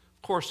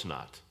 Of course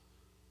not.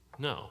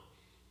 No.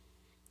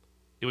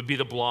 It would be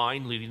the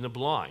blind leading the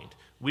blind.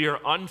 We are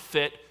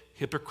unfit,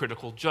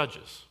 hypocritical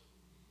judges.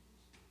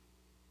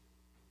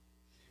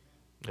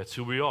 That's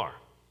who we are.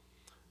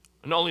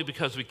 Not only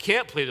because we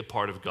can't play the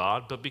part of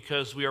God, but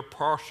because we are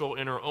partial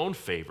in our own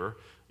favor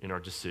in our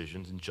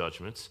decisions and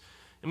judgments.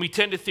 And we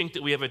tend to think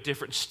that we have a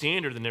different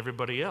standard than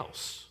everybody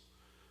else.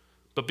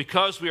 But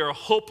because we are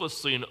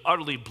hopelessly and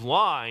utterly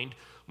blind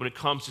when it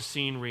comes to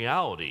seeing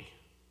reality.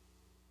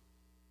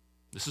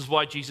 This is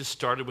why Jesus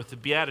started with the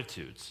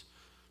Beatitudes.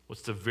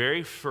 What's the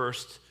very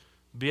first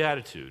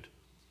Beatitude?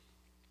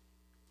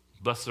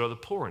 Blessed are the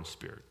poor in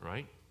spirit,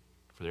 right?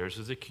 For theirs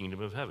is the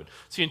kingdom of heaven.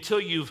 See, until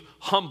you've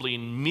humbly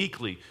and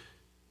meekly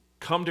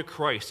come to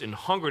Christ and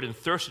hungered and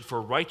thirsted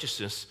for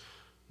righteousness,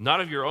 not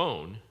of your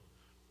own,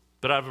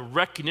 but out of a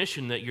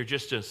recognition that you're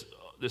just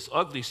this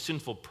ugly,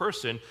 sinful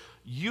person,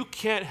 you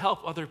can't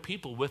help other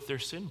people with their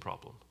sin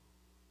problem.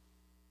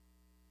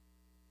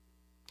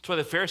 That's why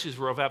the Pharisees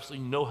were of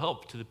absolutely no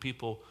help to the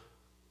people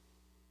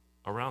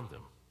around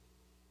them.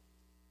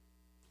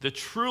 The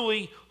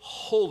truly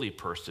holy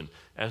person,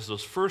 as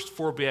those first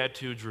four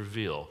Beatitudes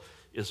reveal,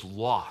 is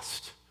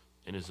lost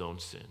in his own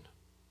sin.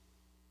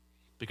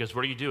 Because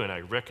what are you doing? I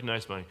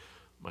recognize my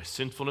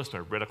sinfulness, my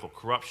radical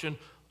corruption.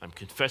 I'm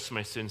confessing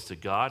my sins to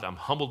God. I'm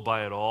humbled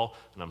by it all,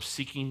 and I'm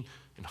seeking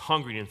and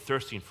hungering and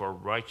thirsting for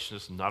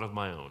righteousness not of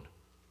my own.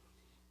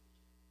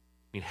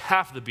 I mean,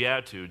 half of the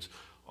Beatitudes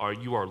are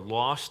you are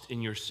lost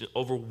in your sin,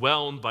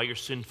 overwhelmed by your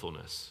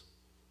sinfulness.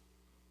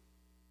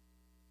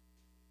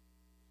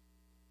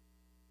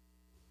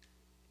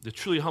 The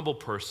truly humble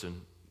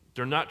person,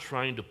 they're not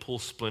trying to pull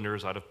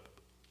splinters out of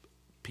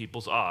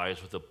people's eyes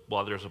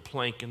while there's a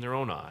plank in their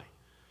own eye.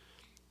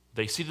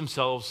 They see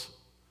themselves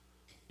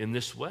in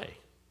this way.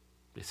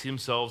 They see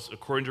themselves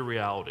according to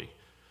reality.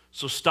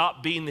 So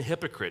stop being the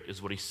hypocrite,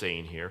 is what he's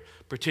saying here,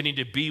 pretending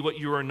to be what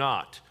you are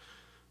not.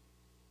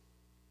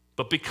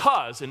 But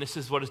because, and this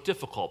is what is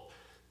difficult,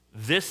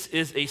 this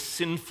is a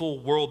sinful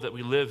world that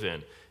we live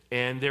in,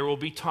 and there will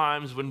be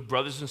times when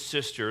brothers and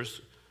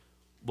sisters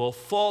will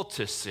fall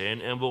to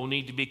sin and will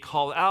need to be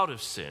called out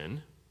of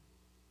sin.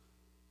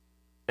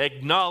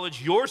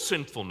 Acknowledge your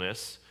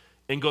sinfulness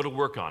and go to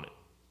work on it.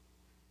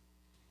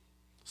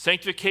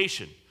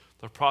 Sanctification,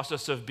 the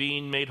process of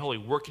being made holy,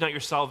 working out your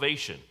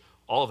salvation,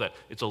 all of that.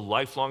 It's a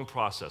lifelong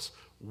process.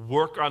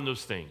 Work on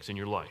those things in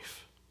your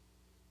life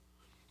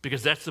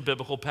because that's the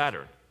biblical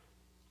pattern.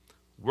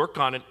 Work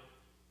on it.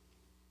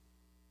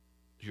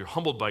 You're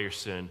humbled by your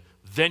sin,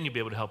 then you'll be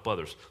able to help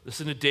others.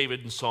 Listen to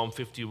David in Psalm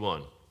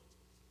 51.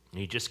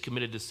 He just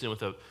committed to sin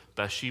with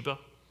Bathsheba.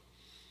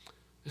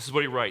 This is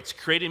what he writes.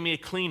 Create in me a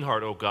clean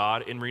heart, O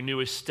God, and renew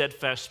a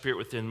steadfast spirit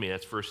within me.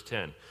 That's verse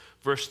 10.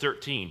 Verse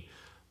 13.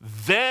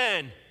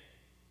 Then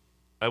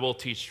I will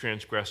teach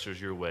transgressors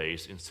your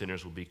ways, and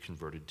sinners will be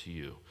converted to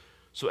you.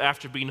 So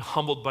after being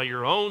humbled by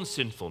your own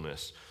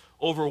sinfulness,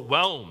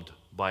 overwhelmed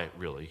by it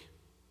really,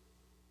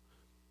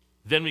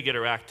 then we get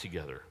our act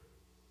together.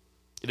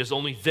 It is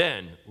only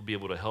then we'll be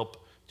able to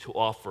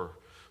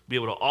be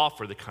able to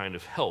offer the kind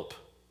of help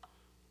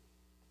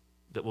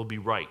that will be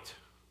right.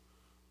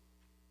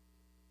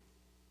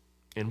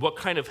 And what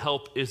kind of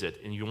help is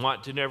it? And you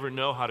want to never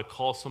know how to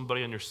call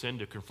somebody on their sin,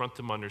 to confront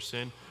them on their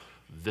sin?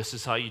 This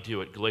is how you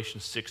do it.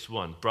 Galatians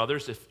 6:1.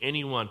 Brothers, if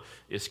anyone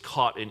is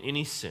caught in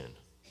any sin,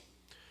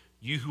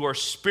 you who are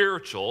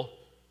spiritual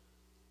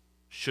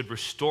should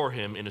restore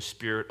him in a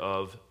spirit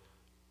of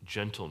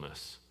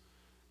gentleness.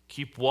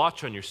 Keep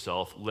watch on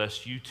yourself,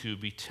 lest you too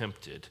be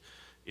tempted.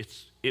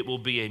 It will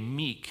be a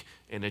meek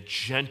and a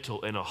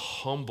gentle and a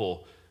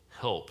humble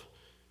help.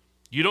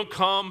 You don't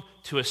come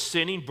to a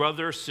sinning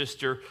brother or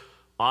sister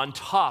on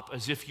top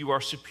as if you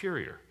are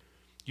superior.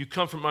 You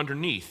come from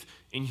underneath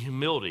in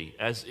humility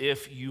as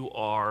if you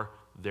are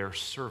their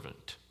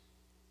servant,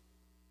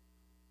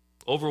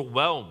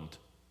 overwhelmed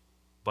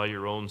by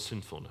your own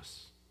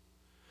sinfulness.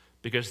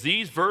 Because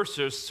these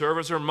verses serve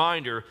as a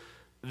reminder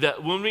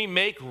that when we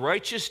make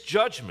righteous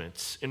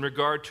judgments in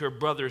regard to a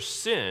brother's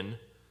sin,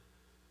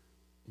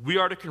 we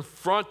are to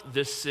confront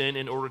this sin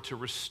in order to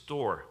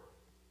restore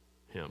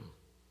him.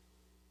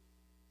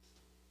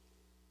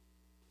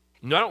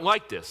 Now, I don't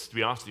like this, to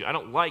be honest with you. I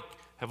don't like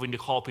having to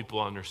call people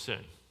on their sin.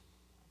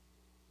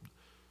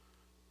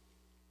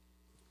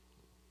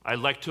 I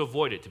like to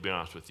avoid it, to be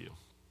honest with you.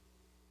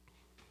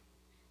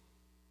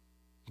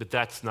 But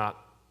that's not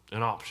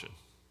an option.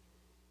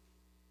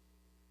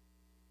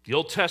 The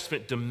Old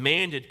Testament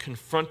demanded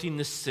confronting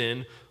the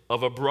sin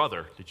of a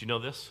brother. Did you know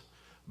this?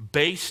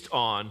 Based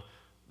on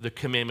the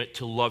commandment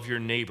to love your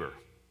neighbor.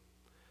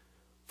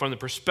 From the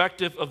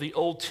perspective of the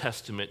Old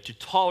Testament, to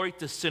tolerate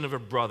the sin of a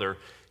brother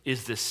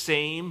is the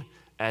same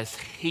as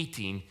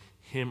hating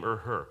him or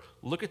her.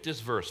 Look at this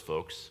verse,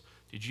 folks.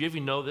 Did you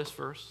even know this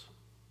verse?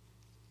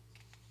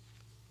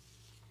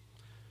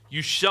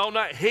 You shall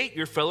not hate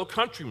your fellow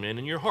countrymen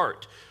in your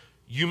heart.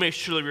 You may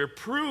surely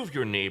reprove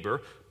your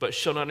neighbor, but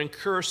shall not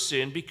incur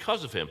sin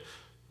because of him.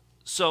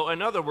 So,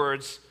 in other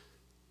words,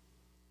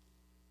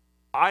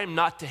 I'm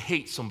not to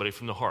hate somebody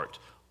from the heart.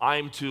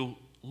 I'm to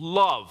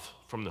love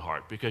from the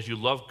heart, because you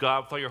love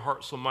God with all your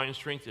heart, soul, mind, and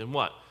strength, and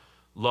what?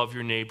 Love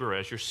your neighbor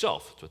as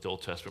yourself. That's what the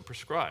Old Testament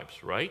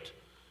prescribes, right?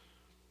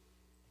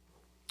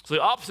 So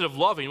the opposite of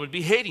loving would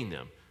be hating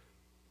them.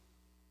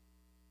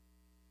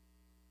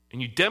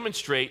 And you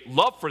demonstrate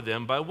love for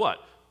them by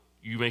what?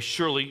 You may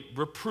surely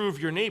reprove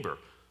your neighbor.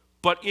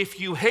 But if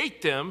you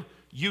hate them,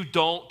 you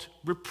don't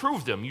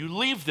reprove them. You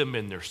leave them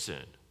in their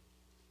sin.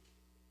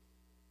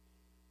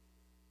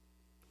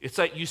 It's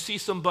like you see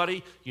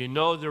somebody, you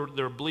know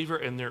they're a believer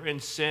and they're in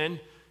sin,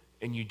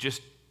 and you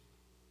just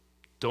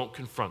don't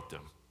confront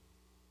them.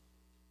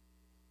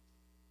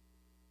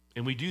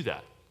 And we do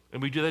that.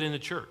 And we do that in the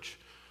church.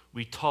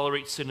 We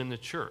tolerate sin in the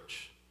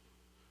church.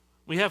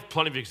 We have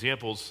plenty of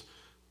examples,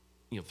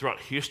 throughout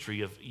history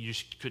of you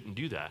just couldn't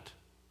do that.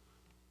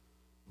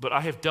 But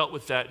I have dealt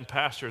with that in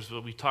pastors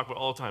that we talk about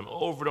all the time,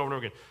 over and over and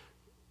over again.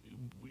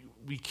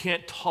 We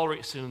can't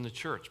tolerate sin in the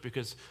church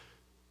because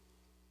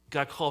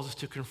God calls us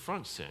to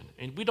confront sin,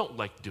 and we don't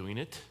like doing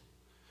it.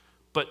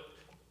 But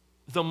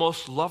the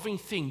most loving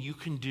thing you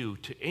can do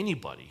to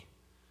anybody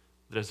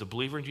that is a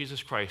believer in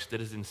Jesus Christ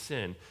that is in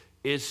sin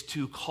is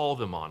to call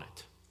them on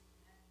it.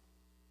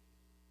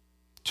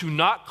 To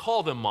not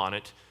call them on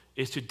it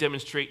is to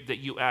demonstrate that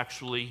you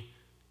actually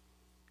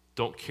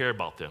don't care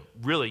about them.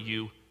 Really,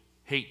 you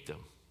hate them.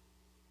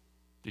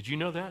 Did you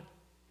know that?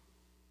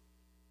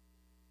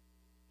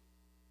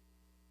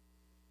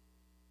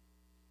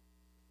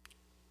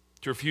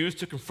 To refuse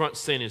to confront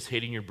sin is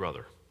hating your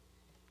brother.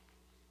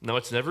 Now,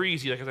 it's never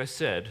easy, like I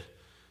said,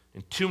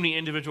 and too many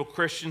individual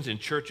Christians in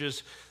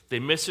churches, they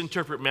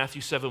misinterpret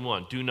Matthew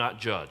 7:1, do not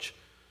judge,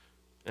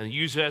 and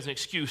use it as an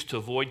excuse to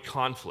avoid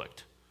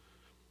conflict.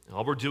 And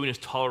all we're doing is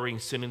tolerating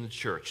sin in the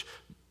church.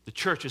 The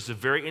church is the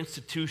very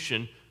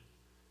institution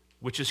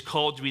which is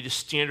called to be the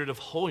standard of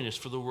holiness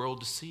for the world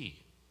to see.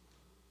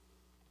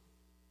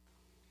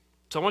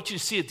 So I want you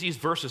to see that these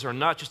verses are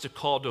not just a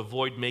call to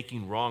avoid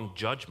making wrong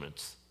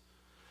judgments,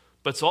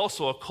 but it's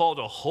also a call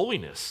to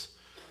holiness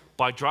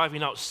by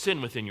driving out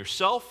sin within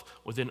yourself,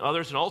 within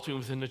others, and ultimately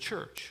within the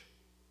church.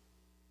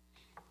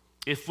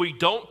 If we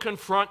don't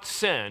confront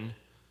sin,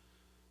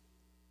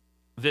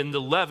 then the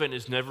leaven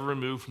is never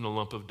removed from the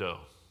lump of dough.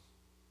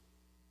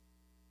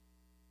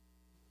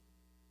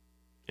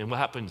 And what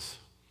happens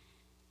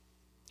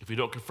if we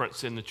don't confront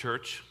sin in the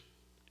church?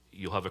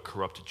 You'll have a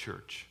corrupted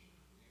church.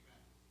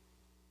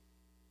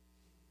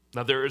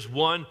 Now, there is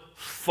one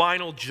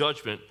final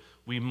judgment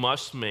we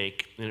must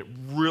make, and it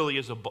really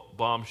is a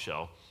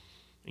bombshell.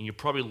 And you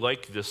probably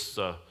like this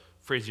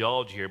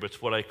phraseology here, but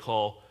it's what I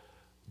call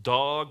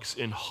dogs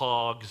and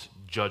hogs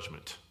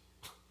judgment.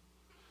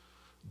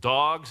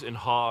 Dogs and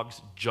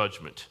hogs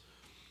judgment.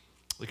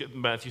 Look at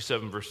Matthew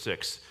 7, verse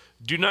 6.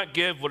 Do not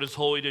give what is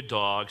holy to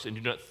dogs, and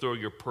do not throw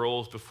your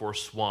pearls before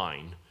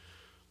swine,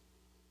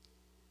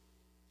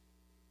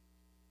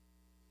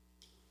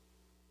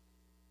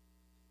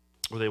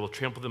 or they will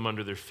trample them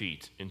under their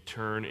feet and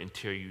turn and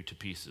tear you to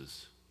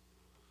pieces.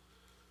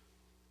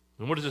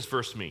 And what does this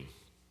verse mean?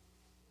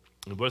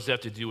 And what does it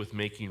have to do with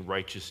making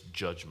righteous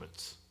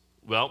judgments?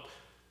 Well,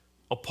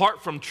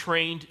 apart from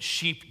trained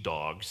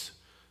sheepdogs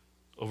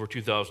over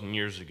 2,000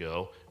 years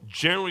ago,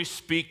 generally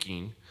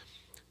speaking,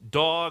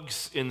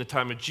 dogs in the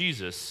time of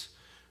Jesus,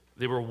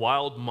 they were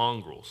wild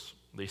mongrels.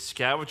 They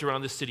scavenged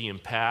around the city in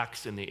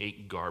packs and they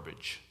ate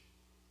garbage.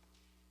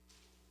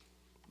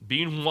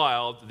 Being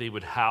wild, they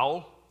would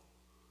howl,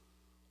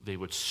 they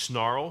would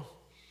snarl,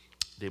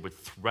 they would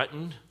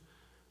threaten,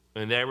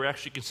 and they were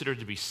actually considered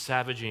to be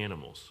savage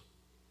animals.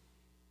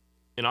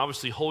 And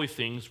obviously, holy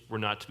things were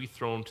not to be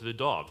thrown to the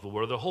dogs. But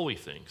what are the holy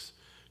things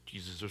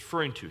Jesus is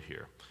referring to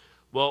here?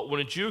 Well,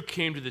 when a Jew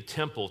came to the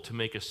temple to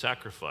make a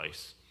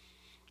sacrifice,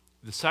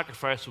 the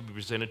sacrifice would be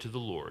presented to the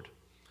Lord,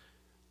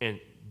 and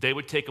they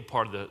would take a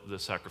part of the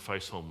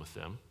sacrifice home with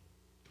them.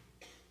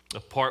 A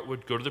part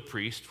would go to the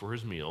priest for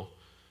his meal,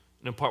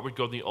 and a part would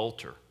go to the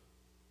altar.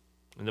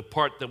 And the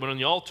part that went on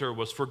the altar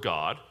was for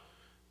God.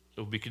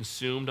 It would be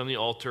consumed on the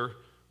altar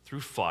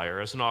through fire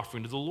as an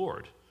offering to the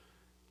Lord.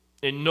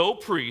 And no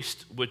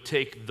priest would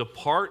take the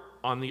part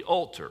on the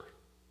altar.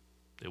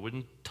 They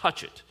wouldn't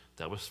touch it.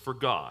 That was for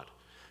God.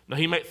 Now,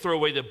 he might throw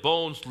away the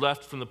bones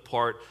left from the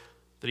part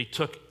that he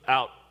took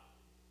out,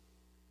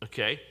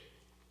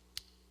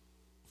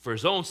 for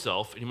his own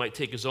self, and he might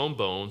take his own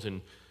bones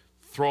and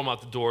throw them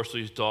out the door so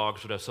these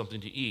dogs would have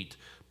something to eat.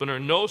 But under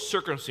no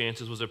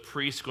circumstances was a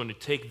priest going to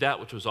take that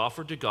which was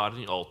offered to God on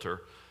the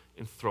altar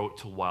and throw it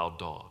to wild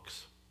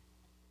dogs.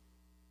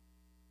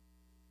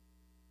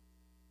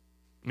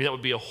 I mean, that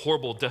would be a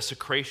horrible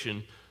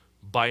desecration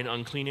by an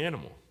unclean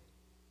animal.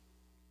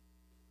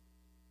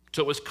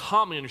 So it was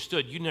commonly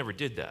understood you never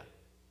did that.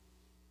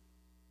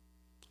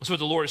 So what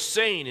the Lord is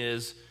saying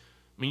is,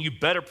 you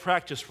better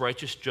practice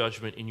righteous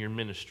judgment in your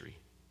ministry.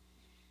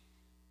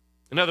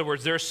 In other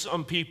words, there are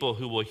some people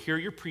who will hear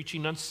your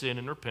preaching on sin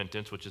and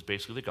repentance, which is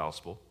basically the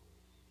gospel,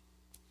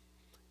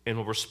 and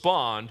will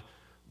respond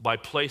by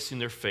placing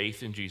their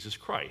faith in Jesus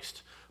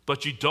Christ.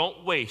 But you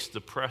don't waste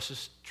the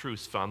precious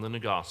truths found in the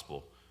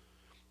gospel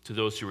to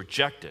those who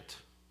reject it,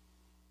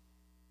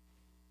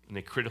 and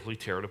they critically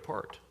tear it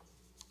apart.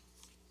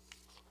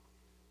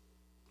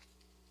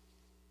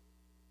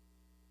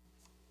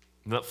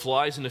 And that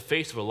flies in the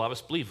face of what a lot of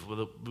us believe.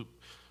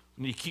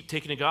 When you keep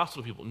taking the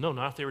gospel to people, no,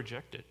 not if they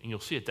reject it. And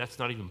you'll see that's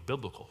not even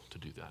biblical to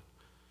do that.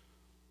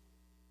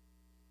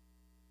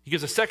 He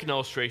gives a second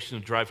illustration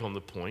to drive home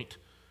the point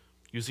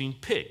using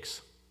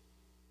pigs.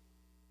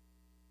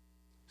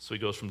 So he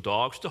goes from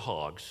dogs to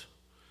hogs.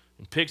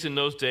 And pigs in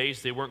those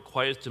days, they weren't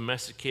quite as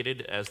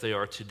domesticated as they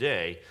are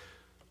today.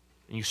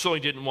 And you certainly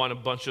didn't want a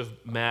bunch of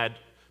mad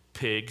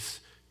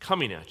pigs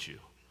coming at you.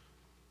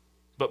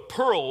 But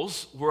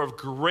pearls were of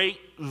great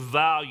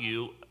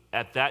value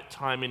at that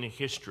time in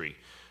history.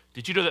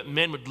 Did you know that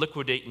men would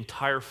liquidate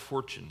entire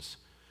fortunes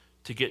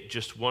to get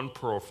just one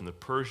pearl from the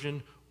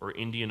Persian or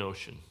Indian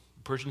Ocean,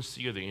 the Persian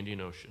Sea or the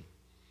Indian Ocean?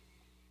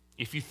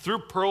 If you threw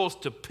pearls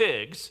to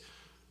pigs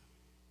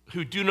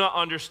who do not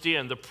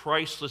understand the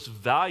priceless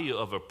value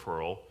of a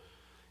pearl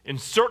and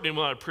certainly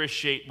will not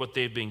appreciate what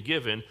they've been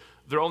given,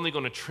 they're only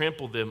going to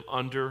trample them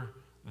under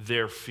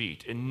their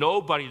feet. And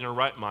nobody in their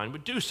right mind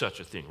would do such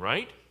a thing,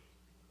 right?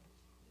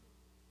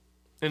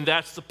 And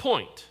that's the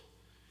point.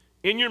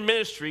 In your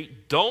ministry,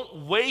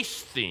 don't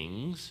waste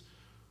things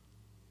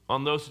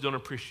on those who don't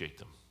appreciate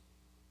them.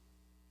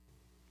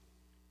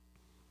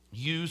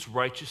 Use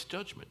righteous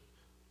judgment.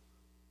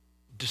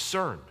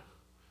 Discern,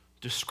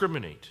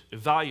 discriminate,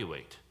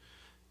 evaluate.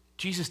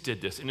 Jesus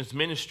did this in his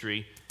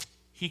ministry.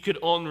 He could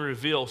only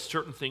reveal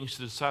certain things to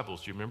the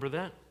disciples. Do you remember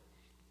that?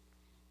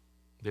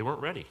 They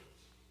weren't ready.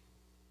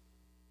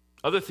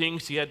 Other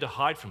things he had to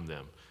hide from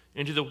them.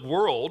 And to the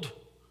world,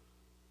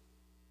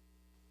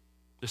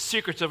 the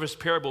secrets of his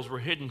parables were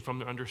hidden from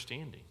their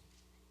understanding.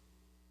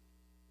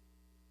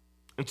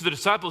 And to the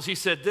disciples he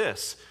said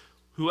this,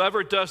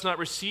 whoever does not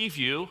receive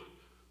you,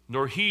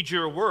 nor heed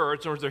your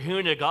words, nor is they're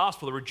hearing the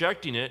gospel, they're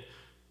rejecting it,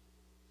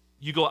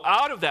 you go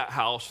out of that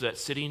house, that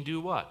city, and do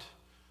what?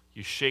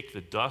 You shake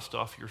the dust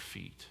off your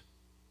feet.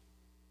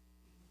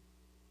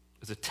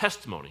 As a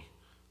testimony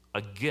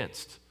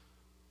against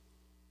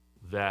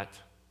that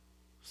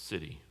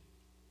city.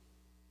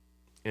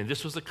 And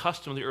this was the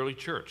custom of the early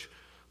church.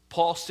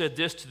 Paul said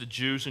this to the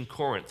Jews in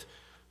Corinth.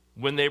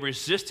 When they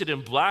resisted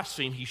and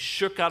blasphemed, he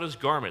shook out his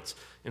garments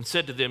and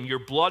said to them, your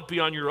blood be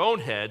on your own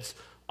heads.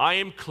 I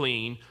am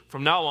clean.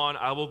 From now on,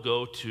 I will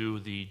go to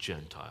the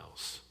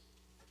Gentiles.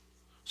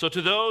 So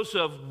to those who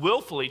have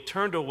willfully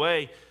turned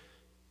away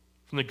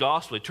from the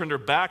gospel, they turned their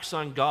backs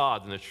on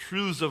God and the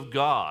truths of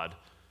God,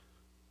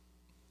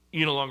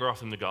 you no longer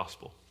offer them the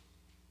gospel.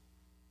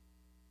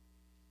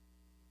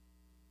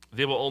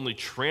 They will only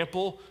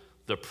trample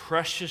the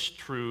precious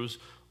truths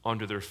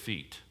under their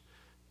feet.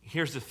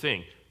 Here's the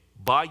thing.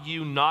 By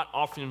you not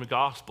offering them the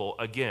gospel,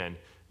 again,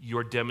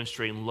 you're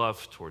demonstrating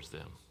love towards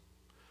them.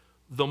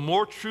 The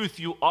more truth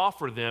you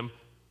offer them,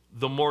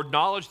 the more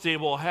knowledge they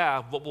will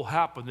have what will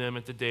happen to them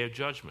at the day of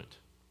judgment.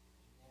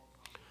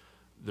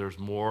 there's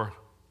more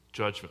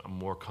judgment and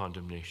more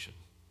condemnation.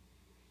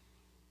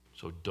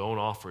 So don't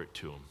offer it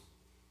to them.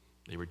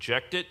 They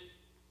reject it.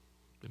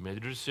 They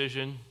made their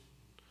decision.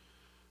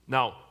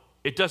 Now,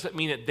 it doesn't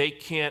mean that they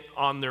can't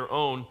on their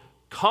own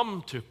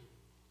come to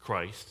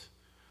Christ,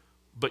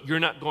 but you're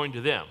not going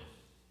to them.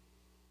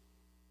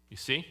 You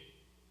see?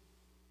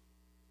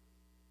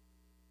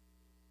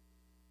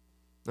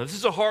 Now, this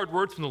is a hard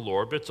word from the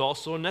Lord, but it's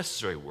also a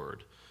necessary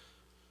word.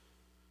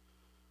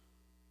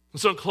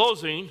 And so in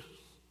closing,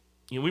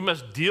 we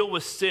must deal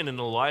with sin in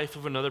the life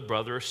of another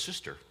brother or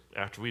sister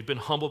after we've been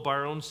humbled by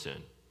our own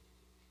sin.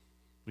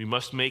 We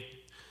must make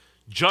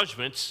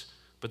judgments,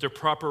 but they're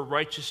proper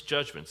righteous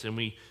judgments. And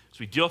as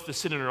we deal with the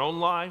sin in our own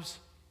lives,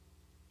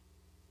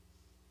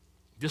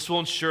 this will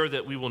ensure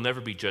that we will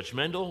never be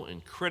judgmental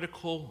and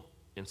critical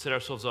and set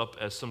ourselves up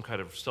as some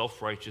kind of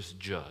self-righteous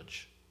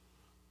judge.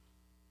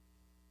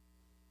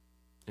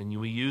 And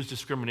we use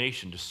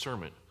discrimination,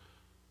 discernment,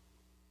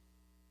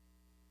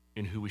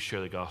 in who we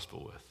share the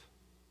gospel with.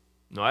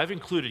 Now, I've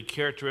included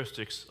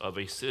characteristics of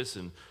a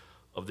citizen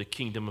of the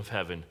kingdom of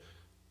heaven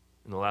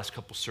in the last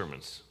couple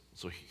sermons.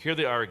 So here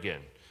they are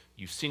again.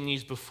 You've seen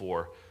these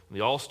before, and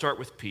they all start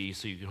with P,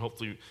 so you can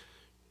hopefully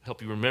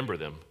help you remember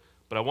them.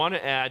 But I want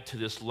to add to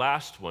this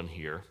last one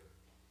here.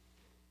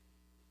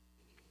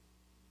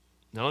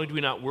 Not only do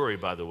we not worry,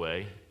 by the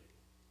way,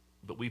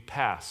 but we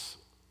pass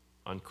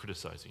on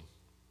criticizing.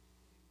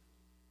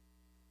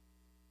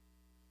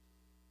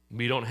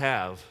 We don't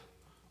have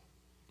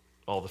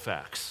all the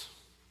facts.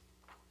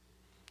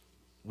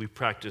 We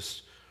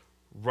practice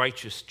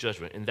righteous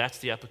judgment, and that's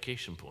the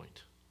application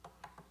point.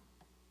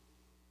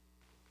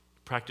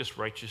 Practice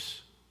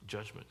righteous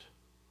judgment.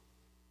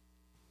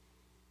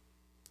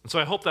 And so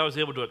I hope that I was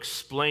able to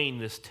explain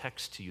this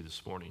text to you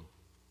this morning,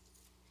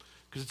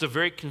 because it's a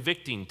very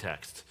convicting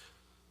text,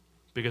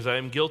 because I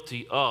am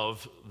guilty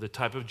of the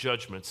type of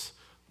judgments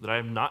that I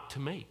am not to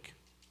make.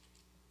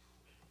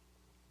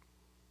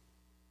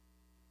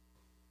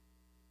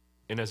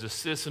 And as a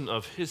citizen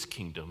of his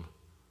kingdom,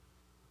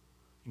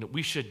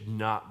 we should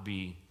not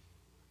be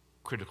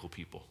critical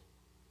people.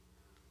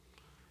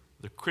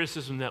 The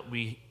criticism that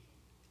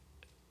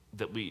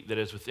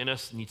is within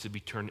us needs to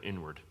be turned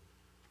inward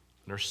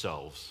in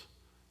ourselves,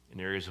 in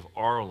areas of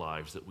our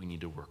lives that we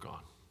need to work on.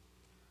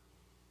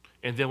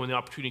 And then when the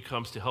opportunity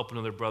comes to help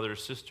another brother or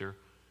sister,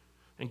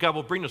 and God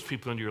will bring those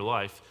people into your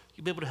life,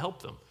 you'll be able to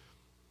help them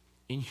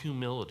in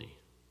humility.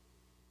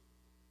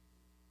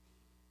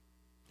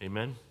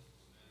 Amen?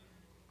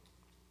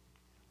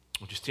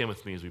 Would you stand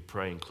with me as we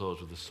pray and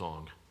close with a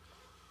song?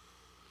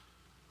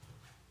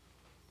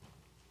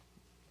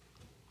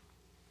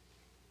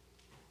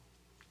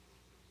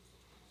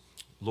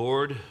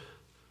 Lord,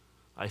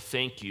 I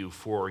thank you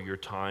for your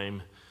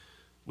time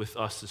with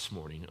us this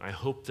morning. I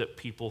hope that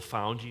people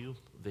found you,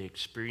 they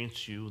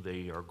experienced you,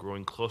 they are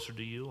growing closer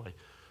to you. I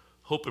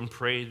hope and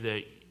pray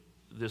that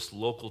this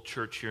local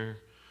church here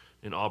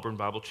in Auburn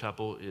Bible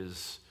Chapel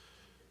is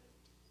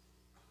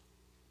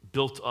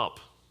built up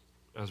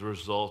as a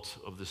result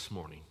of this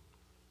morning.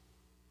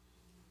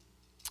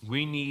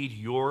 We need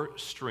your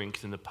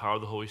strength and the power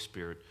of the Holy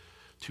Spirit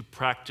to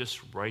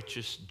practice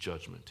righteous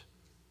judgment.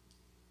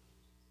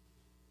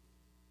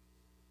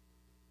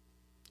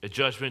 A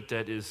judgment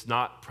that is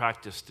not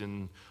practiced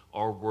in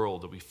our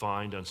world, that we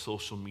find on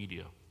social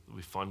media, that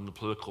we find in the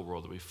political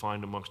world, that we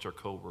find amongst our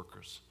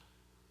co-workers.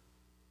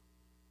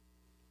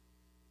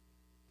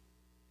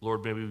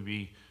 Lord, may we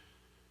be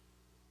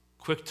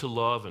quick to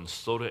love and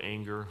slow to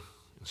anger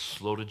and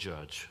slow to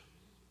judge,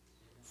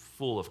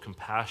 full of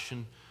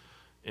compassion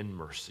and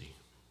mercy.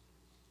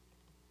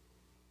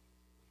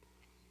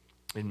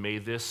 And may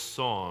this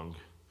song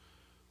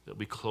that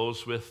we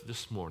close with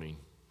this morning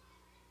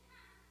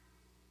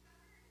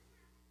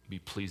be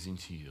pleasing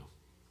to you.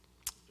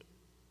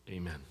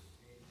 Amen.